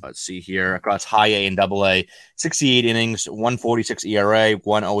been, let's see here, across high A and double A, 68 innings, 146 ERA,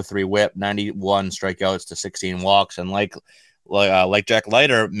 103 whip, 91 strikeouts to 16 walks. And like Jack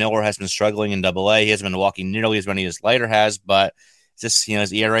Leiter, Miller has been struggling in double A. He hasn't been walking nearly as many as Leiter has, but just,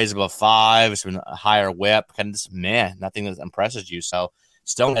 his ERA is above 5. It's been a higher whip, kind of just nothing that impresses you. So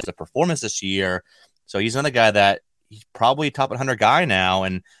Stone has a performance this year. So he's another guy that he's probably a top 100 guy now,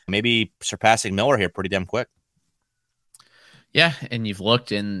 and maybe surpassing Miller here pretty damn quick. Yeah, and you've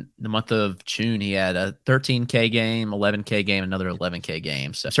looked in the month of June, he had a 13K game, 11K game, another 11K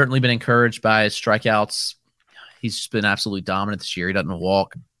game. So certainly been encouraged by his strikeouts. He's just been absolutely dominant this year. He doesn't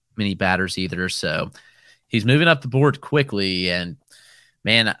walk many batters either. So he's moving up the board quickly. And,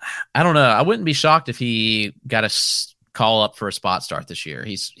 man, I don't know. I wouldn't be shocked if he got a call up for a spot start this year.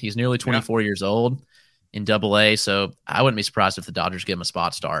 He's nearly 24 years old in double A, so I wouldn't be surprised if the Dodgers give him a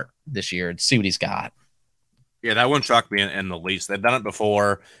spot start this year and see what he's got. Yeah, that wouldn't shock me in the least. They've done it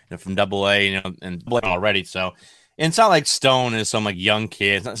before from double A, and already. So, and it's not like Stone is some young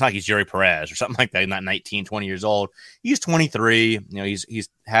kid. It's not like he's Jerry Perez or something like that. He's not 19, 20 years old. He's 23. He's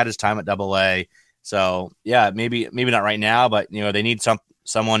had his time at double A. So yeah, maybe not right now, but they need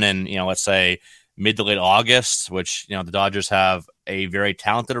someone in let's say mid to late August, which the Dodgers have a very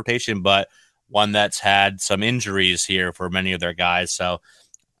talented rotation, but one that's had some injuries here for many of their guys. So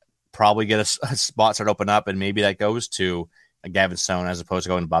probably get a spot start open up, and maybe that goes to Gavin Stone as opposed to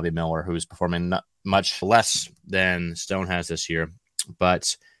going to Bobby Miller, who's performing not much less than Stone has this year.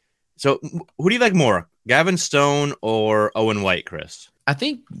 But so who do you like more, Gavin Stone or Owen White, Chris? I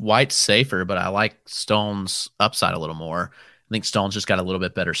think White's safer, but I like Stone's upside a little more. I think Stone's just got a little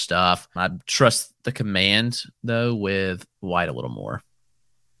bit better stuff. I trust the command, though, with White a little more.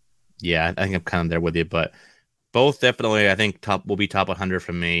 Yeah, I think I'm kind of there with you, but both definitely, I think, will be top 100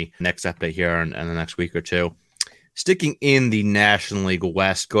 from me next update here in the next week or two. Sticking in the National League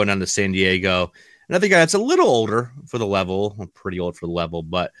West, going down to San Diego, another guy that's a little older for the level, pretty old for the level,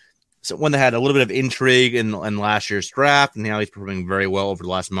 but one that had a little bit of intrigue in last year's draft, and now he's performing very well over the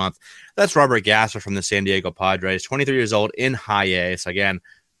last month. That's Robert Gasser from the San Diego Padres, 23 years old in high A. So again,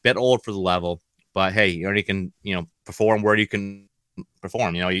 bit old for the level, but hey, you already can, perform where you can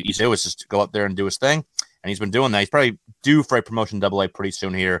perform. You do is just go up there and do his thing, and he's been doing that. He's probably due for a promotion to AA pretty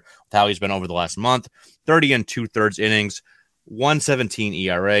soon here with how he's been over the last month. 30 and 2/3 innings, 1.17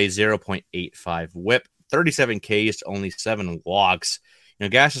 ERA, 0.85 WHIP, 37 Ks to only 7 walks.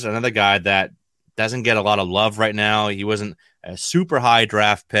 Gass is another guy that doesn't get a lot of love right now. He wasn't a super high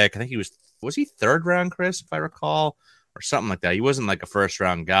draft pick. I think he was he third round, Chris, if I recall, or something like that. He wasn't like a first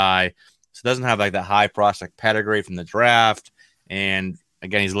round guy. So doesn't have like that high prospect pedigree from the draft. And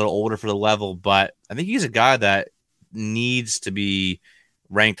again, he's a little older for the level, but I think he's a guy that needs to be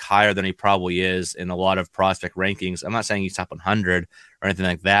ranked higher than he probably is in a lot of prospect rankings. I'm not saying he's top 100 or anything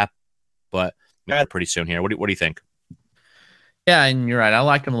like that, but pretty soon here. What do you think? Yeah, and you're right. I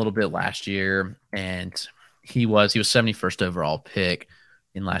liked him a little bit last year, and he was 71st overall pick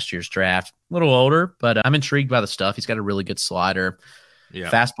in last year's draft. A little older, but I'm intrigued by the stuff. He's got a really good slider. Yeah.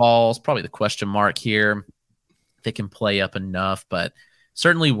 Fastball's probably the question mark here. They can play up enough, but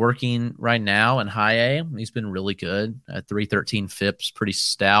certainly working right now in high A. He's been really good. 313 FIPS, pretty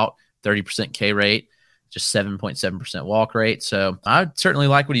stout, 30% K rate, just 7.7% walk rate. So I certainly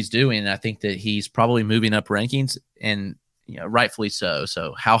like what he's doing. I think that he's probably moving up rankings, and rightfully so.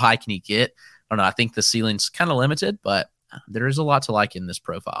 So how high can he get? I don't know. I think the ceiling's kind of limited, but there is a lot to like in this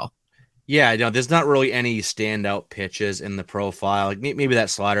profile. Yeah, there's not really any standout pitches in the profile. Like maybe that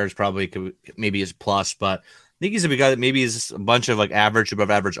slider is probably maybe his plus, but I think he's a guy that maybe is a bunch of like average, above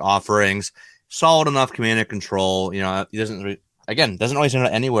average offerings, solid enough command and control. He doesn't always end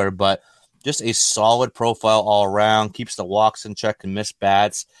up anywhere, but just a solid profile all around. Keeps the walks in check and miss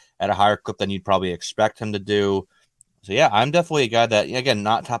bats at a higher clip than you'd probably expect him to do. So, yeah, I'm definitely a guy that, again,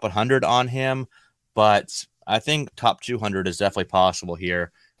 not top 100 on him, but I think top 200 is definitely possible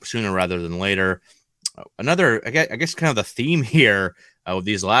here sooner rather than later. Another, I guess kind of the theme here with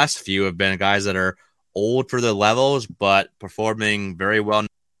these last few have been guys that are old for the levels, but performing very well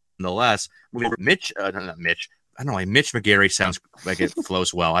nonetheless. Mitch McGarry sounds like it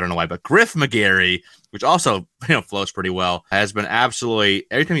flows well. I don't know why, but Griff McGarry, which also flows pretty well, has been absolutely,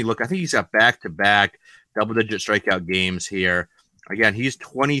 every time you look, I think he's got back-to-back double-digit strikeout games here. Again, he's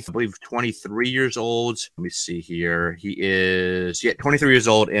 23 years old. Let me see here. He is 23 years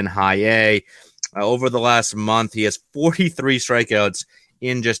old in high A. Over the last month, he has 43 strikeouts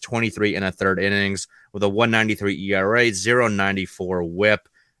in just 23 and a third innings with a 1.93 ERA, 0.94 WHIP,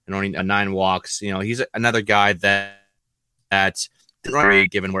 and only 9 walks. He's another guy that's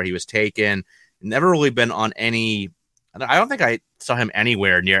given where he was taken. Never really been on any. I don't think I saw him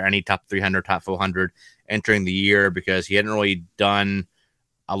anywhere near any top 300, top 400 entering the year because he hadn't really done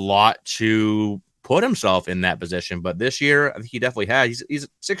a lot to put himself in that position. But this year, I think he definitely has. He's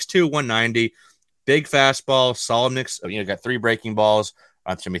 6'2", 190, big fastball, solid mix. Got 3 breaking balls,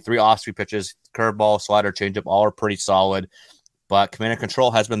 3 off-speed pitches, curveball, slider, changeup, all are pretty solid. But command and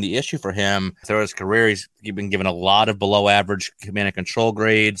control has been the issue for him. Throughout his career, he's been given a lot of below-average command and control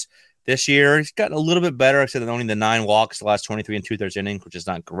grades. This year, he's gotten a little bit better, except only the 9 walks the last 23 and 2/3 innings, which is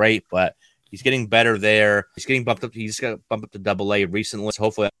not great, but he's getting better there. He's getting bumped up. He just got bumped up to AA recently. So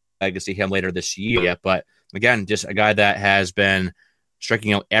hopefully I can see him later this year. But again, just a guy that has been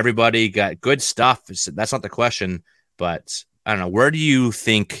striking out everybody, got good stuff. That's not the question. But I don't know. Where do you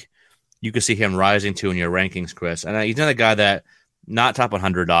think you could see him rising to in your rankings, Chris? And he's another guy that not top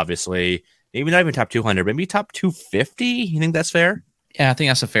 100, obviously. Maybe not even top 200, maybe top 250. You think that's fair? Yeah, I think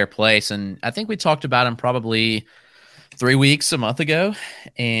that's a fair place. And I think we talked about him probably 3 weeks, a month ago,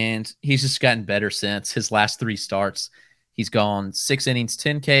 and he's just gotten better since his last 3 starts. He's gone 6 innings,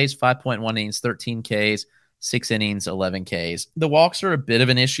 10 Ks, 5.1 innings, 13 Ks, 6 innings, 11 Ks. The walks are a bit of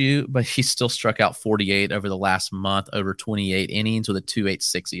an issue, but he still struck out 48 over the last month, over 28 innings with a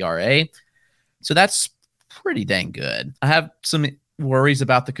 2.86 ERA. So that's pretty dang good. I have some worries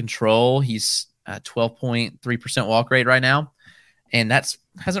about the control. He's at 12.3% walk rate right now. And that's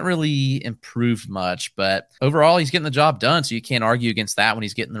hasn't really improved much, but overall he's getting the job done. So you can't argue against that when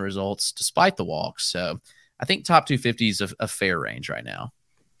he's getting the results despite the walks. So I think top 250 is a fair range right now.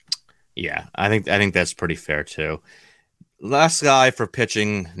 Yeah, I think that's pretty fair too. Last guy for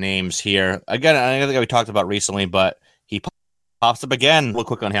pitching names here. Again, I think we talked about recently, but he pops up again. Real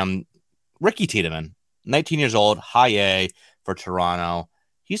quick on him. Ricky Tiedemann, 19 years old, high A for Toronto.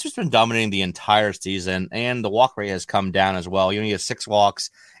 He's just been dominating the entire season, and the walk rate has come down as well. He only has 6 walks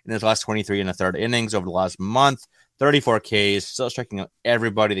in his last 23 and a third innings over the last month, 34 Ks, still striking out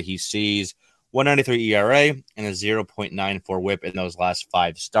everybody that he sees, 193 ERA, and a 0.94 whip in those last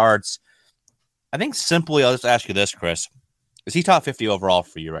 5 starts. I think simply, I'll just ask you this, Chris. Is he top 50 overall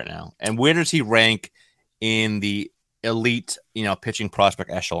for you right now? And where does he rank in the elite, pitching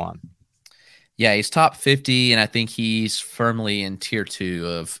prospect echelon? Yeah, he's top 50, and I think he's firmly in tier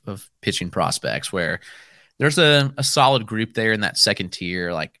 2 of pitching prospects, where there's a solid group there in that second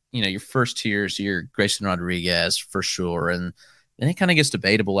tier. Like, your first tier is your Grayson Rodriguez for sure, and then it kind of gets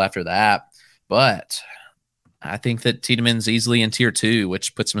debatable after that. But I think that Tiedemann's easily in tier 2,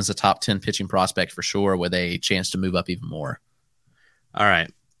 which puts him as a top 10 pitching prospect for sure, with a chance to move up even more. All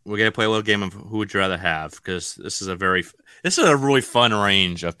right. We're going to play a little game of who would you rather have, because this is a really fun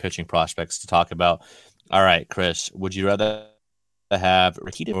range of pitching prospects to talk about. All right, Chris, would you rather have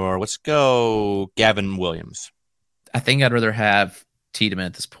Ricky or let's go Gavin Williams? I think I'd rather have Tiedemann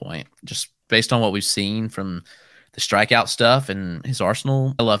at this point, just based on what we've seen from the strikeout stuff and his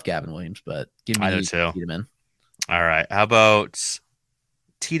arsenal. I love Gavin Williams, but give me Tiedemann. All right. How about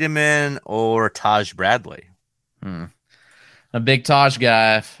Tiedemann or Taj Bradley? A big Taj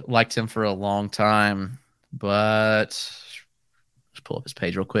guy. I've liked him for a long time, but let's pull up his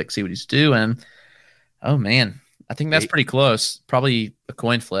page real quick, see what he's doing. Oh, man. I think that's pretty close. Probably a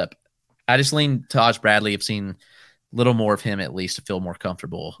coin flip. I just lean Taj Bradley. I've seen a little more of him at least to feel more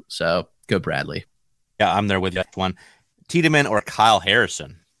comfortable. So go Bradley. Yeah, I'm there with you. One. Tiedemann or Kyle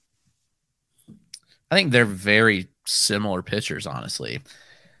Harrison? I think they're very similar pitchers, honestly.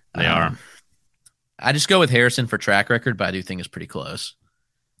 They are. I just go with Harrison for track record, but I do think it's pretty close.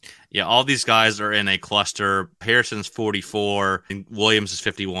 Yeah, all these guys are in a cluster. Harrison's 44, and Williams is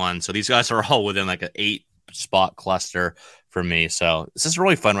 51. So these guys are all within like an 8-spot cluster for me. So this is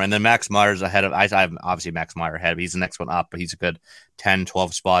really fun. Right? And then Max Meyer's ahead of – I have obviously Max Meyer ahead. He's the next one up, but he's a good 10,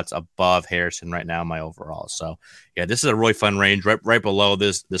 12 spots above Harrison right now in my overall. So, yeah, this is a really fun range right below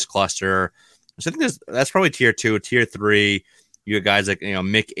this cluster. So I think that's probably tier 2. Tier 3, you got guys like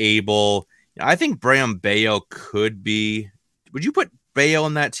Mick Abel. I think Brayan Bello could be. Would you put Bello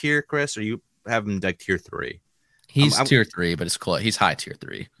in that tier, Chris, or you have him like tier 3? He's tier 3, but it's close. He's high tier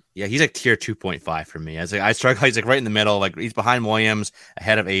 3. Yeah, he's like tier 2.5 for me. I struggle. He's like right in the middle. Like he's behind Williams,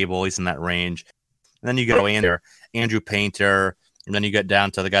 ahead of Abel. He's in that range. And then you go Andrew Painter, and then you get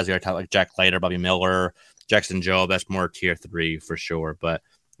down to the guys who are like Jack Leiter, Bobby Miller, Jackson Jobe. That's more tier 3 for sure. But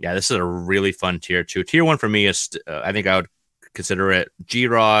yeah, this is a really fun tier 2. Tier 1 for me is I think I would consider it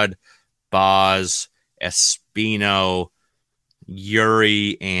G-Rod, Boz, Espino,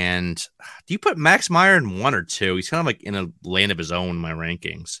 Yuri, and do you put Max Meyer in 1 or 2? He's kind of like in a lane of his own in my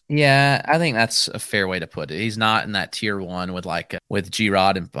rankings. Yeah, I think that's a fair way to put it. He's not in that tier 1 with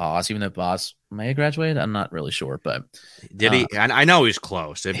G-Rod and Boz, even though Boz may have graduated. I'm not really sure, but did he? I know he's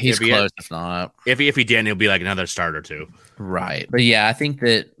close. He's close, if not. If he didn't, he'll be like another start or 2. Right. But yeah, I think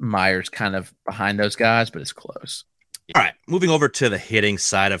that Meyer's kind of behind those guys, but it's close. All right, moving over to the hitting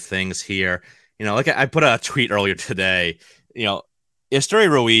side of things here. Like I put a tweet earlier today. Esteury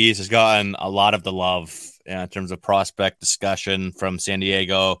Ruiz has gotten a lot of the love in terms of prospect discussion from San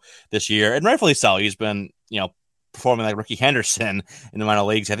Diego this year, and rightfully so. He's been, performing like Ricky Henderson in the minor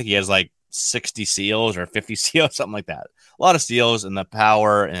leagues. I think he has like 60 steals or 50 steals, something like that. A lot of steals, and the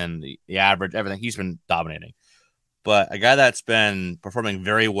power and the average, everything. He's been dominating. But a guy that's been performing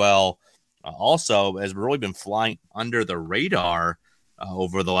very well also has really been flying under the radar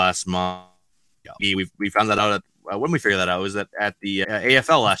over the last month. We found that out when we figured that out. It was at the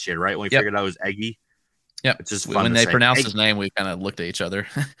AFL last year, right? When we figured out it was Eggy. Yeah, it's just when they pronounced his name, we kind of looked at each other.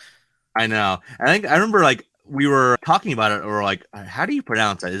 I know. I remember like we were talking about it, and we're like, "How do you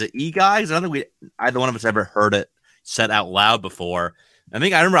pronounce it? Is it E guys?" I don't think either one of us ever heard it said out loud before. I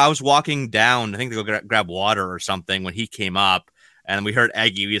remember I was walking down, I think to go grab water or something when he came up, and we heard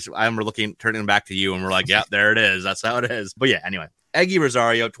Eggy. I remember turning back to you, and we're like, "Yeah, there it is. That's how it is." But yeah, anyway. Eggy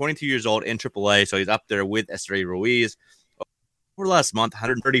Rosario, 22 years old in AAA, so he's up there with Esteury Ruiz. Over the last month,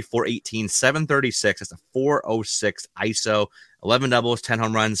 134, 18, 736. That's a 406 ISO, 11 doubles, 10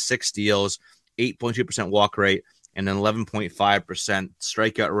 home runs, 6 steals, 8.2% walk rate, and an 11.5%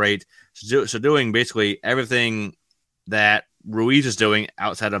 strikeout rate. So doing basically everything that Ruiz is doing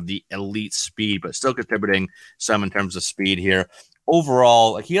outside of the elite speed, but still contributing some in terms of speed here.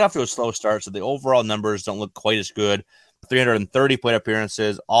 Overall, he got off to a slow start, so the overall numbers don't look quite as good. 330 plate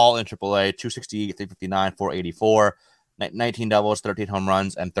appearances, all in AAA, 268, 359, 484, 19 doubles, 13 home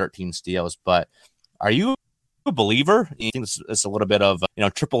runs, and 13 steals. But are you a believer? You think it's a little bit of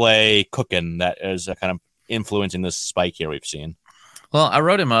AAA cooking that is kind of influencing this spike here we've seen? Well, I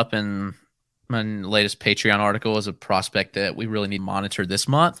wrote him up in my latest Patreon article as a prospect that we really need monitored this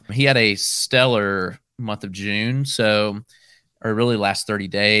month. He had a stellar month of June, or really last 30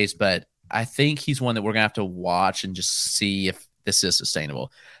 days, but I think he's one that we're going to have to watch and just see if this is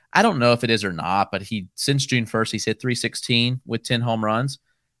sustainable. I don't know if it is or not, but since June 1st, he's hit 316 with 10 home runs.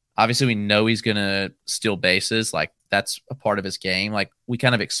 Obviously, we know he's going to steal bases. Like, that's a part of his game. Like, we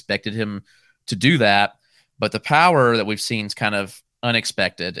kind of expected him to do that, but the power that we've seen is kind of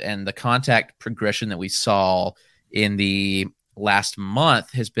unexpected, and the contact progression that we saw in the last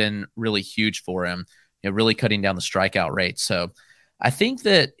month has been really huge for him, really cutting down the strikeout rate. So I think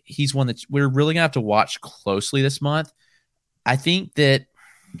that he's one that we're really gonna have to watch closely this month. I think that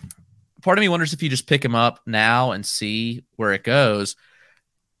part of me wonders if you just pick him up now and see where it goes,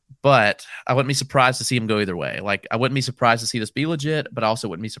 but I wouldn't be surprised to see him go either way. Like, I wouldn't be surprised to see this be legit, but I also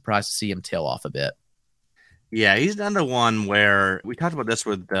wouldn't be surprised to see him tail off a bit. Yeah, he's another one where we talked about this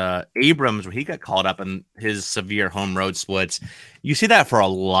with Abrams, where he got called up in his severe home road splits. You see that for a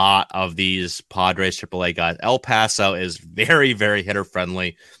lot of these Padres AAA guys. El Paso is very, very hitter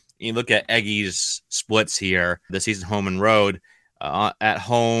friendly. You look at Eggy's splits here, the season home and road. At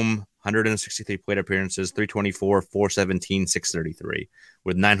home, 163 plate appearances, 324, 417, 633,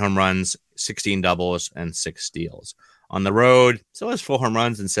 with 9 home runs, 16 doubles, and 6 steals. On the road, still has 4 home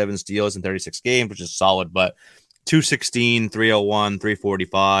runs and 7 steals in 36 games, which is solid, but 216, 301,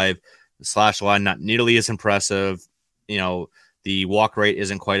 345. The slash line, not nearly as impressive. The walk rate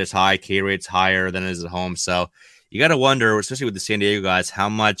isn't quite as high. K rate's higher than it is at home. So you got to wonder, especially with the San Diego guys, how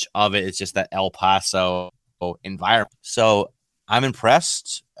much of it is just that El Paso environment. So I'm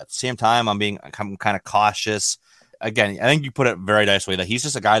impressed. At the same time, I'm kind of cautious. Again, I think you put it very nicely that he's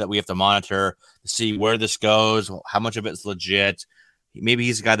just a guy that we have to monitor to see where this goes, how much of it's legit. Maybe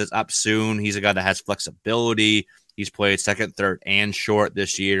he's a guy that's up soon. He's a guy that has flexibility. He's played second, third, and short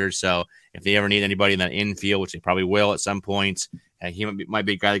this year. So if they ever need anybody in that infield, which they probably will at some point, he might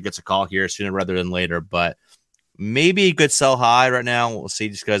be a guy that gets a call here sooner rather than later. But maybe a good sell high right now. We'll see,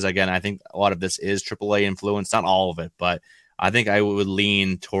 just because, again, I think a lot of this is AAA influence. Not all of it, but I think I would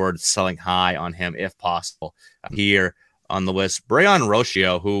lean towards selling high on him if possible. Here on the list, Brayan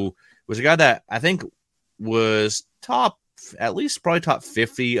Rocchio, who was a guy that I think was at least probably top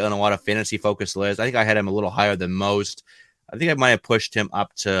 50 on a lot of fantasy focused lists. I think I had him a little higher than most. I think I might have pushed him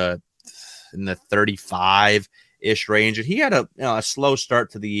up to in the 35-ish range. And he had a slow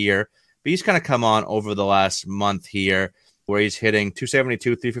start to the year, but he's kind of come on over the last month here, where he's hitting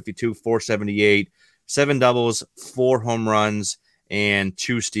 272, 352, 478, 7 doubles, 4 home runs, and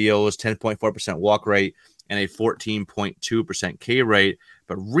 2 steals, 10.4% walk rate, and a 14.2% K rate.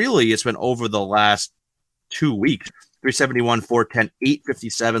 But really, it's been over the last 2 weeks. 371, 410,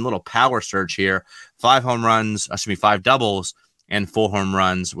 857, little power surge here. 5 doubles, and 4 home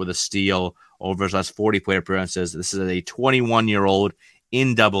runs with a steal over his last 40 plate appearances. This is a 21-year-old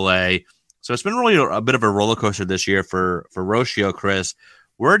in AA. So it's been really a bit of a roller coaster this year for Rocchio, Chris.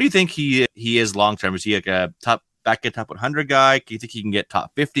 Where do you think he is long term? Is he like a top 100 guy? Do you think he can get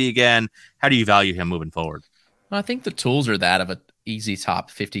top 50 again? How do you value him moving forward? Well, I think the tools are that of an easy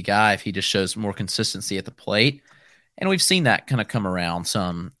top 50 guy if he just shows more consistency at the plate. And we've seen that kind of come around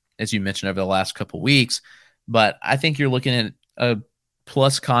some, as you mentioned, over the last couple of weeks. But I think you're looking at a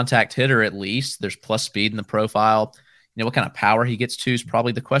plus contact hitter at least. There's plus speed in the profile. What kind of power he gets to is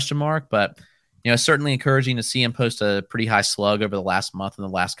probably the question mark. But it's certainly encouraging to see him post a pretty high slug over the last month and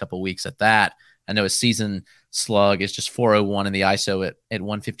the last couple of weeks at that. I know his season slug is just 401 and the ISO at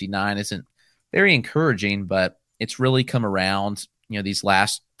 159 isn't very encouraging, but it's really come around, these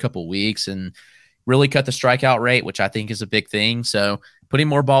last couple of weeks and really cut the strikeout rate, which I think is a big thing. So putting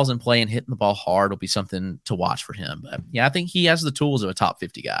more balls in play and hitting the ball hard will be something to watch for him. But yeah, I think he has the tools of a top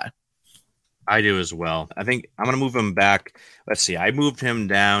 50 guy. I do as well. I think I'm going to move him back. Let's see. I moved him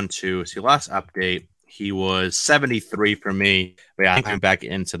down to last update. He was 73 for me. But yeah, I think I'm back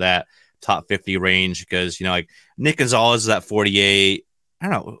into that top 50 range because, like Nick Gonzalez is at 48. I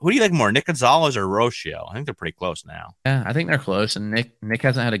don't know. Who do you like more, Nick Gonzalez or Rocchio? I think they're pretty close now. Yeah, I think they're close. And Nick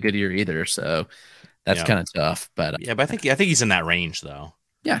hasn't had a good year either. So that's kind of tough. But yeah, but I think he's in that range though.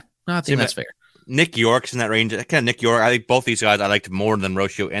 Yeah, no, I think that's fair. Nick York's in that range. Nick York, I think both these guys I liked more than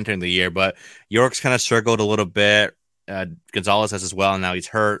Rocchio entering the year, but York's kind of struggled a little bit. Gonzalez has as well, and now he's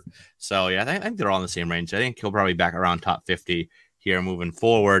hurt. So, yeah, I think they're all in the same range. I think he'll probably be back around top 50 here moving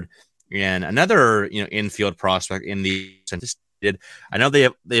forward. And another, infield prospect in the I know they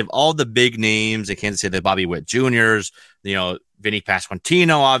have all the big names. They can't say the Bobby Witt Juniors, Vinny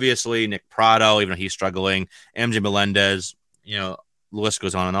Pasquantino, obviously, Nick Prado, even though he's struggling, MJ Melendez, the list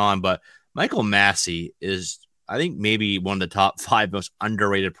goes on and on. But Michael Massey is, I think, maybe one of the top 5 most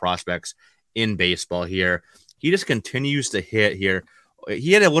underrated prospects in baseball here. He just continues to hit here.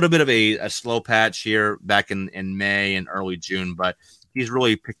 He had a little bit of a slow patch here back in May and early June, but he's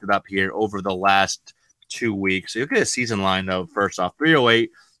really picked it up here over the last 2 weeks. So you look at his season line, though, first off,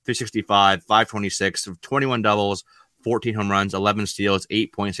 308, 365, 526, 21 doubles, 14 home runs, 11 steals,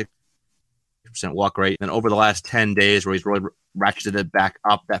 8.6% walk rate. And over the last 10 days where he's really ratcheted it back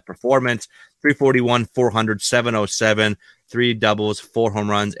up that performance, 341, 400, 707, 3 doubles, 4 home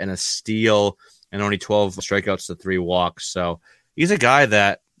runs, and a steal, and only 12 strikeouts to 3 walks. So he's a guy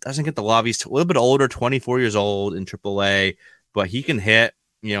that doesn't get the love. He's a little bit older, 24 years old in AAA, but he can hit,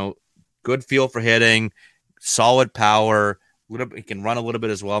 good feel for hitting, solid power. He can run a little bit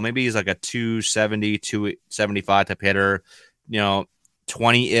as well. Maybe he's like a 270, 275 type hitter,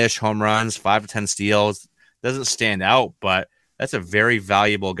 20-ish home runs, 5 to 10 steals. Doesn't stand out, but that's a very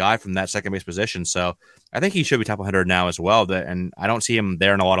valuable guy from that second base position. So I think he should be top 100 now as well. And I don't see him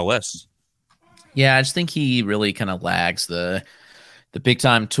there in a lot of lists. Yeah, I just think he really kind of lags the big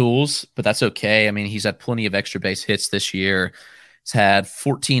time tools, but that's okay. I mean, he's had plenty of extra base hits this year. He's had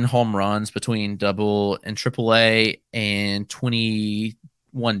 14 home runs between double and AAA and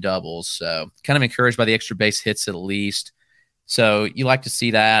 21 doubles. So kind of encouraged by the extra base hits at least. So you like to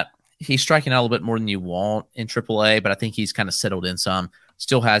see that. He's striking out a little bit more than you want in AAA, but I think he's kind of settled in some.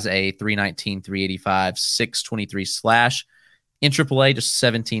 Still has a 319, 385, 623 slash. In AAA, just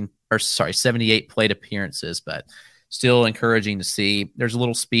 78 plate appearances, but still encouraging to see. There's a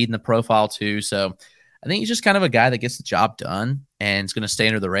little speed in the profile too. So I think he's just kind of a guy that gets the job done and is going to stay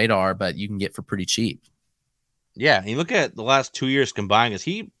under the radar, but you can get for pretty cheap. Yeah, you look at the last 2 years combined, as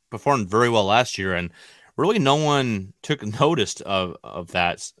he performed very well last year, and really no one took notice of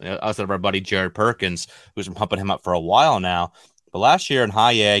that outside of our buddy Jared Perkins, who's been pumping him up for a while now. But last year in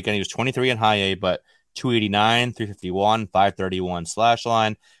high A, again, he was 23 in high A, but 289, 351, 531 slash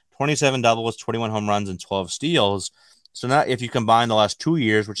line, 27 doubles, 21 home runs, and 12 steals. So now if you combine the last 2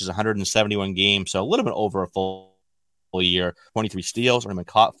 years, which is 171 games, so a little bit over a full year, 23 steals, only been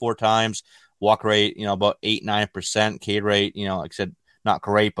caught 4 times, walk rate, about 8-9%, K rate, like I said, not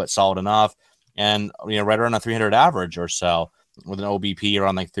great, but solid enough. And, right around a 300 average or so with an OBP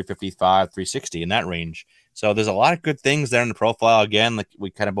around like 355, 360 in that range. So there's a lot of good things there in the profile. Again, like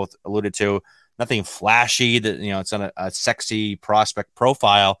we kind of both alluded to, nothing flashy that, it's not a sexy prospect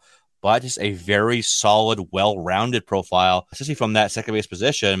profile, but just a very solid, well-rounded profile, especially from that second base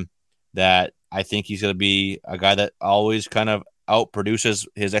position, that I think he's going to be a guy that always kind of outproduces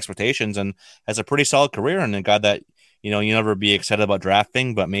his expectations and has a pretty solid career, and a guy that, you never be excited about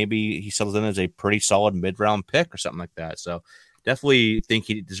drafting, but maybe he settles in as a pretty solid mid-round pick or something like that. So definitely think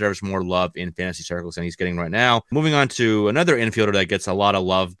he deserves more love in fantasy circles than he's getting right now. Moving on to another infielder that gets a lot of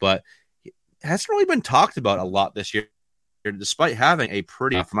love, but hasn't really been talked about a lot this year, despite having a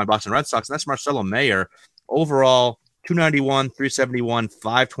pretty for my Boston Red Sox, and that's Marcelo Mayer. Overall, 291, 371,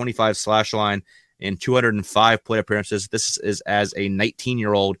 525 slash line, and 205 plate appearances. This is as a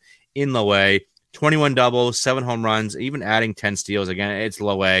 19-year-old in low A, 21 doubles, 7 home runs, even adding 10 steals. Again, it's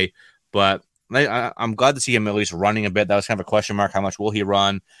low A, but I'm glad to see him at least running a bit. That was kind of a question mark. How much will he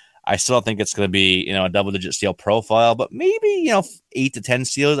run? I still don't think it's going to be, a double-digit steal profile, but maybe, 8 to 10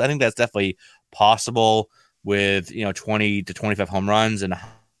 steals. I think that's definitely possible with, 20 to 25 home runs and a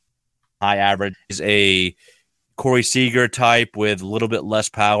high average. Is a Corey Seager type with a little bit less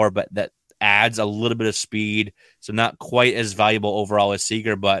power, but that adds a little bit of speed. So not quite as valuable overall as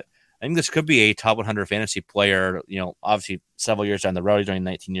Seager, but I think this could be a top 100 fantasy player, obviously several years down the road. He's only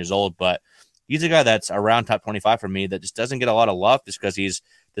 19 years old, but he's a guy that's around top 25 for me that just doesn't get a lot of love just because he's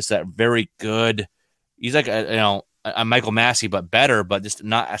just that very good. He's like a Michael Massey, but better, but just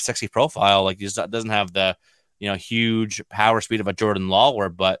not a sexy profile. Like he just doesn't have the, huge power speed of a Jordan Lawler,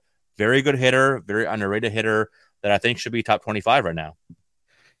 but very good hitter, very underrated hitter that I think should be top 25 right now.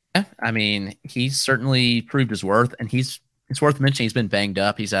 Yeah, I mean, he's certainly proved his worth, and it's worth mentioning he's been banged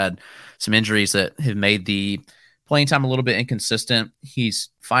up. He's had some injuries that have made the playing time a little bit inconsistent. He's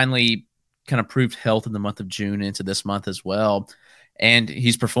finally kind of proved health in the month of June into this month as well, and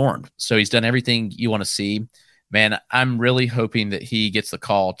he's performed. So he's done everything you want to see. Man, I'm really hoping that he gets the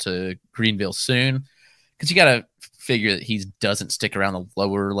call to Greenville soon, because you got to figure that he doesn't stick around the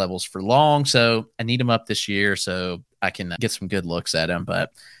lower levels for long. So I need him up this year so I can get some good looks at him.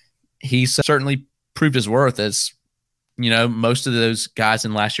 But he's certainly proved his worth, as most of those guys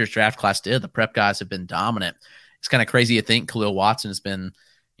in last year's draft class did. The prep guys have been dominant. It's kind of crazy to think Khalil Watson has been,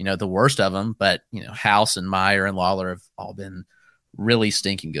 the worst of them, but House and Meyer and Lawler have all been really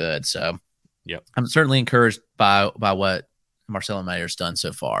stinking good. So yep, I'm certainly encouraged by what Marcelo Mayer's done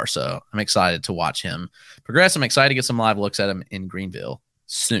so far. So I'm excited to watch him progress. I'm excited to get some live looks at him in Greenville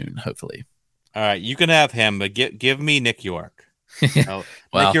soon, hopefully. All right, you can have him, but give me Nick York. Well,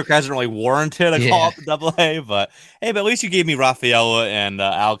 Nick York hasn't really warranted a call up to Double-A, but hey, but at least you gave me Rafaela and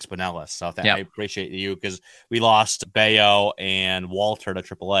Alex Pinellas. So I appreciate you, because we lost Bayo and Walter to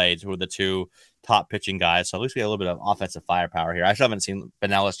Triple-A, who were the two top pitching guys. So at least we have a little bit of offensive firepower here. I still haven't seen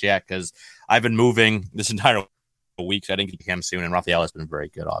Pinellas yet because I've been moving this entire week, so I didn't get him soon. And Rafaela has been very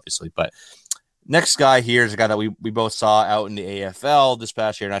good, obviously. But next guy here is a guy that we both saw out in the AFL this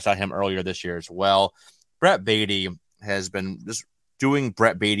past year, and I saw him earlier this year as well. Brett Baty has been just doing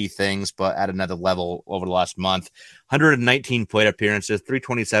Brett Baty things, but at another level over the last month. 119 plate appearances,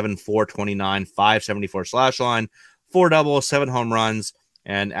 327, 429, 574 slash line, 4 doubles, 7 home runs,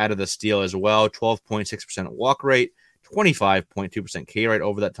 and added the steal as well. 12.6% walk rate, 25.2% K rate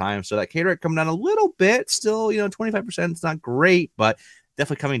over that time. So that K rate coming down a little bit. Still, 25%. It's not great, but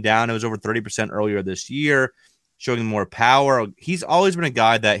definitely coming down. It was over 30% earlier this year, showing more power. He's always been a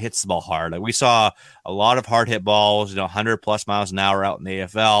guy that hits the ball hard. Like, we saw a lot of hard hit balls, 100 plus miles an hour out in the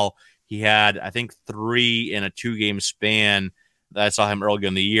AFL. He had, I think, 3 in a 2-game span that I saw him earlier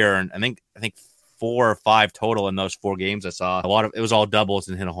in the year. And I think 4 or 5 total in those 4 games. I saw it was all doubles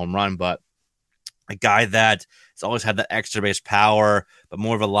and hit a home run, but a guy that has always had that extra base power, but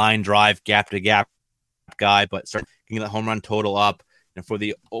more of a line drive, gap to gap guy, but start getting that home run total up. And for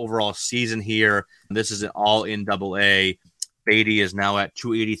the overall season here, this is an all in Double-A. Baty is now at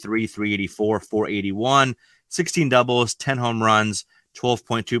 283, 384, 481, 16 doubles, 10 home runs,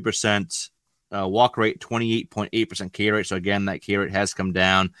 12.2% walk rate, 28.8% K rate. So again, that K rate has come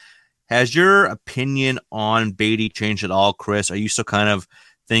down. Has your opinion on Baty changed at all, Chris? Are you still kind of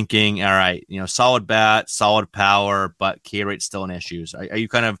thinking, all right, solid bat, solid power, but K rate's still an issue? Are you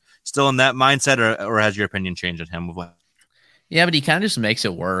kind of still in that mindset, or has your opinion changed on him? Yeah, but he kind of just makes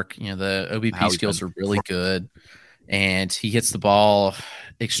it work. The OBP skills are really good, and he hits the ball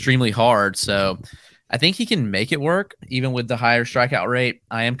extremely hard. So I think he can make it work, even with the higher strikeout rate.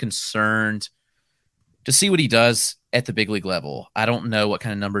 I am concerned to see what he does at the big league level. I don't know what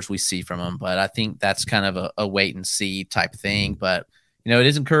kind of numbers we see from him, but I think that's kind of a wait and see type thing. But, it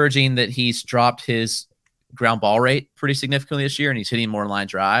is encouraging that he's dropped his ground ball rate pretty significantly this year, and he's hitting more line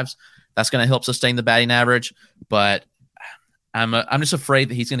drives. That's going to help sustain the batting average, but I'm just afraid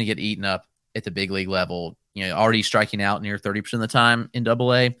that he's going to get eaten up at the big league level. Already striking out near 30% of the time in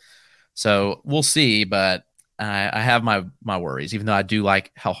Double-A. So we'll see, but I have my worries, even though I do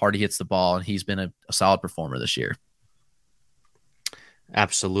like how hard he hits the ball, and he's been a solid performer this year.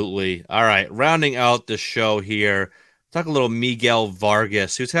 Absolutely. All right, rounding out the show here, talk a little Miguel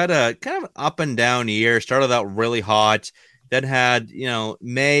Vargas, who's had a kind of up and down year. Started out really hot. Then had,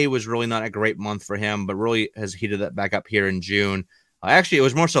 May was really not a great month for him, but really has heated that back up here in June. Actually, it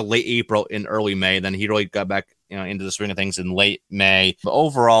was more so late April and early May. Then he really got back, into the swing of things in late May. But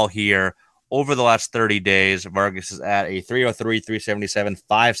overall here, over the last 30 days, Vargas is at a 303, 377,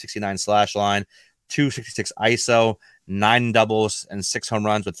 569 slash line, 266 ISO, 9 doubles, and 6 home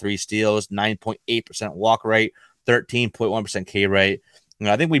runs with 3 steals, 9.8% walk rate, 13.1% K rate.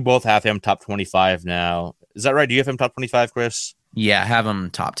 I think we both have him top 25 now. Is that right? Do you have him top 25, Chris? Yeah, I have him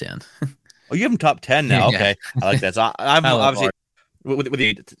top 10. Oh, you have him top 10 now? Yeah. Okay. I like that. So I'm obviously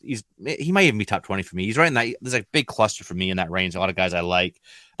he might even be top 20 for me. He's right in that. There's a big cluster for me in that range. A lot of guys I like,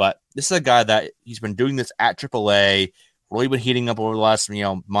 but this is a guy that he's been doing this at AAA, really been heating up over the last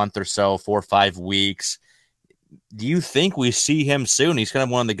month or so, 4 or 5 weeks. Do you think we see him soon? He's kind of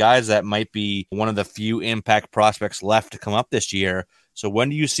one of the guys that might be one of the few impact prospects left to come up this year. So when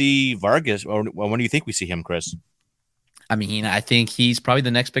do you see Vargas, or when do you think we see him, Chris? I mean, I think he's probably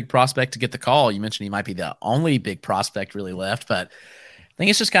the next big prospect to get the call. You mentioned he might be the only big prospect really left, but I think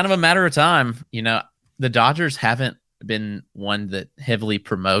it's just kind of a matter of time. The Dodgers haven't been one that heavily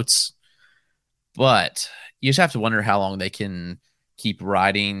promotes, but you just have to wonder how long they can keep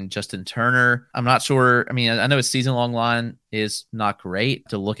riding Justin Turner. I'm not sure. I mean, I know his season-long line is not great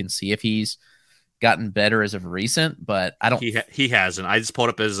to look and see if he's gotten better as of recent, but I don't. He hasn't. I just pulled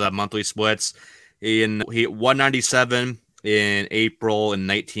up his monthly splits. He 197 in April in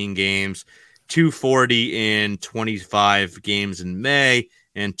 19 games, 240 in 25 games in May,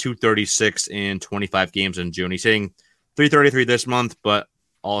 and 236 in 25 games in June. He's hitting 333 this month, but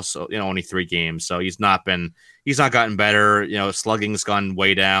also, only 3 games. So he's not gotten better. Slugging's gone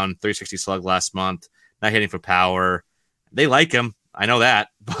way down, 360 slug last month, not hitting for power. They like him. I know that,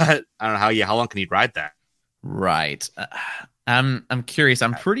 but I don't know how long can he ride that? Right. I'm curious.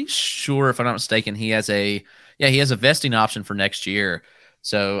 I'm pretty sure, if I'm not mistaken, he has a vesting option for next year.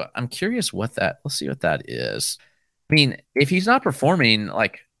 So I'm curious let's see what that is. I mean, if he's not performing,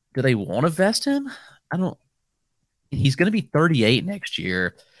 do they want to vest him? He's going to be 38 next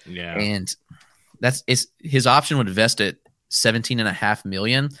year. Yeah. And his option would vest at $17.5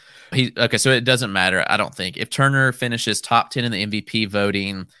 million. So it doesn't matter, I don't think. If Turner finishes top 10 in the MVP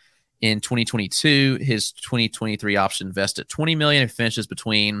voting in 2022, his 2023 option vests at $20 million. If he finishes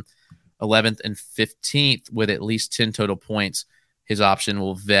between 11th and 15th with at least 10 total points, his option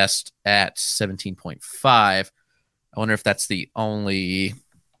will vest at 17.5. I wonder if that's the only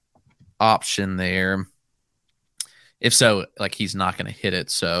option there. If so, he's not going to hit it,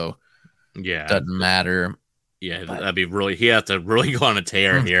 so yeah, it doesn't matter. Yeah, that'd be really. He has to really go on a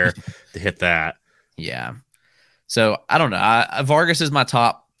tear here to hit that. Yeah. So I don't know. Vargas is my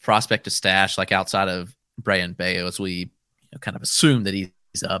top prospect to stash, outside of Brayan Bello, as we kind of assume that he's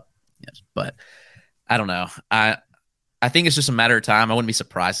up. Yes, but I don't know. I think it's just a matter of time. I wouldn't be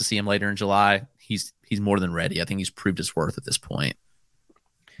surprised to see him later in July. He's more than ready. I think he's proved his worth at this point.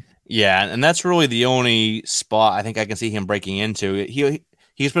 Yeah, and that's really the only spot I think I can see him breaking into.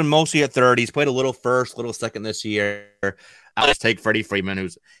 He's been mostly at third. He's played a little first, little second this year. Let's take Freddie Freeman,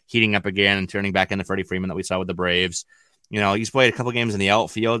 who's heating up again and turning back into Freddie Freeman that we saw with the Braves. He's played a couple games in the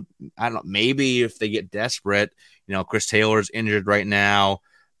outfield. I don't know, maybe if they get desperate, Chris Taylor's injured right now.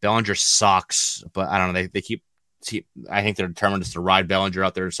 Bellinger sucks, but I don't know. They keep I think they're determined just to ride Bellinger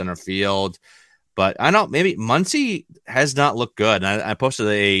out there in center field. But I don't know, maybe Muncy has not looked good. And I posted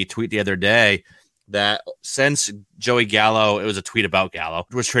a tweet the other day that since Joey Gallo, it was a tweet about Gallo,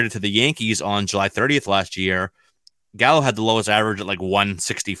 was traded to the Yankees on July 30th last year. Gallo had the lowest average at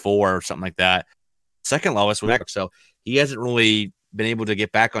 164 or something like that. Second lowest was so he hasn't really been able to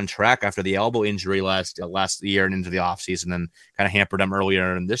get back on track after the elbow injury last year and into the offseason, and kind of hampered him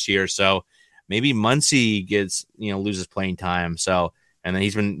earlier in this year. So maybe Muncy gets, loses playing time. So, and then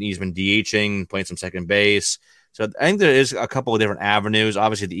he's been DHing, playing some second base. So I think there is a couple of different avenues.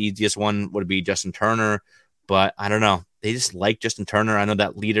 Obviously, the easiest one would be Justin Turner, but I don't know. They just like Justin Turner. I know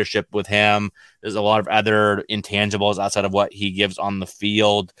that leadership with him. There's a lot of other intangibles outside of what he gives on the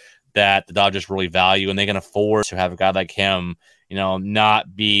field that the Dodgers really value, and they can afford to have a guy like him,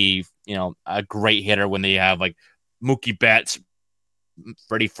 not be, a great hitter when they have Mookie Betts,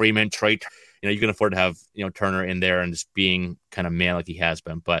 Freddie Freeman, Trey. You can afford to have, Turner in there and just being kind of man like he has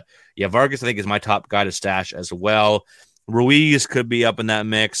been. But yeah, Vargas, I think, is my top guy to stash as well. Ruiz could be up in that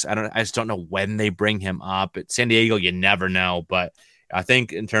mix. I just don't know when they bring him up. At San Diego, you never know. But I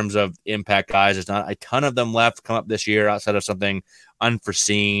think in terms of impact guys, there's not a ton of them left come up this year outside of something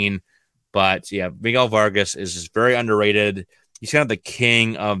unforeseen. But yeah, Miguel Vargas is just very underrated. He's kind of the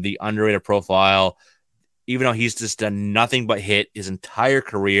king of the underrated profile, even though he's just done nothing but hit his entire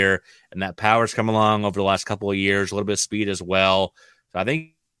career, and that power's come along over the last couple of years, a little bit of speed as well. So I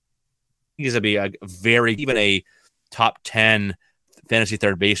think he's going to be even a top 10 fantasy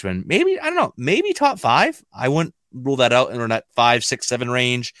third baseman. Maybe, I don't know, maybe top 5. I wouldn't rule that out in that 5, 6, 7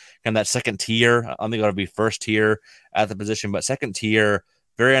 range, kind of that second tier. I don't think it'll be first tier at the position, but second tier,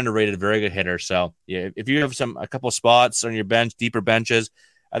 very underrated, very good hitter. So yeah, if you have a couple of spots on your bench, deeper benches,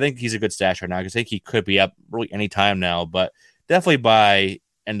 I think he's a good stash right now. I think he could be up really any time now, but definitely by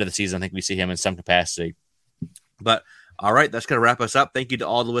end of the season, I think we see him in some capacity. But all right, that's going to wrap us up. Thank you to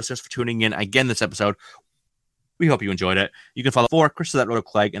all the listeners for tuning in again this episode. We hope you enjoyed it. You can follow Chris at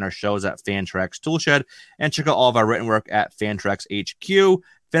RotoClegg and our shows at Fantrax Toolshed, and check out all of our written work at Fantrax HQ,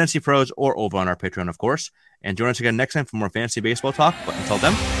 Fantasy Pros, or over on our Patreon, of course. And join us again next time for more fantasy baseball talk. But until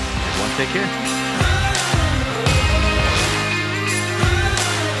then, everyone take care.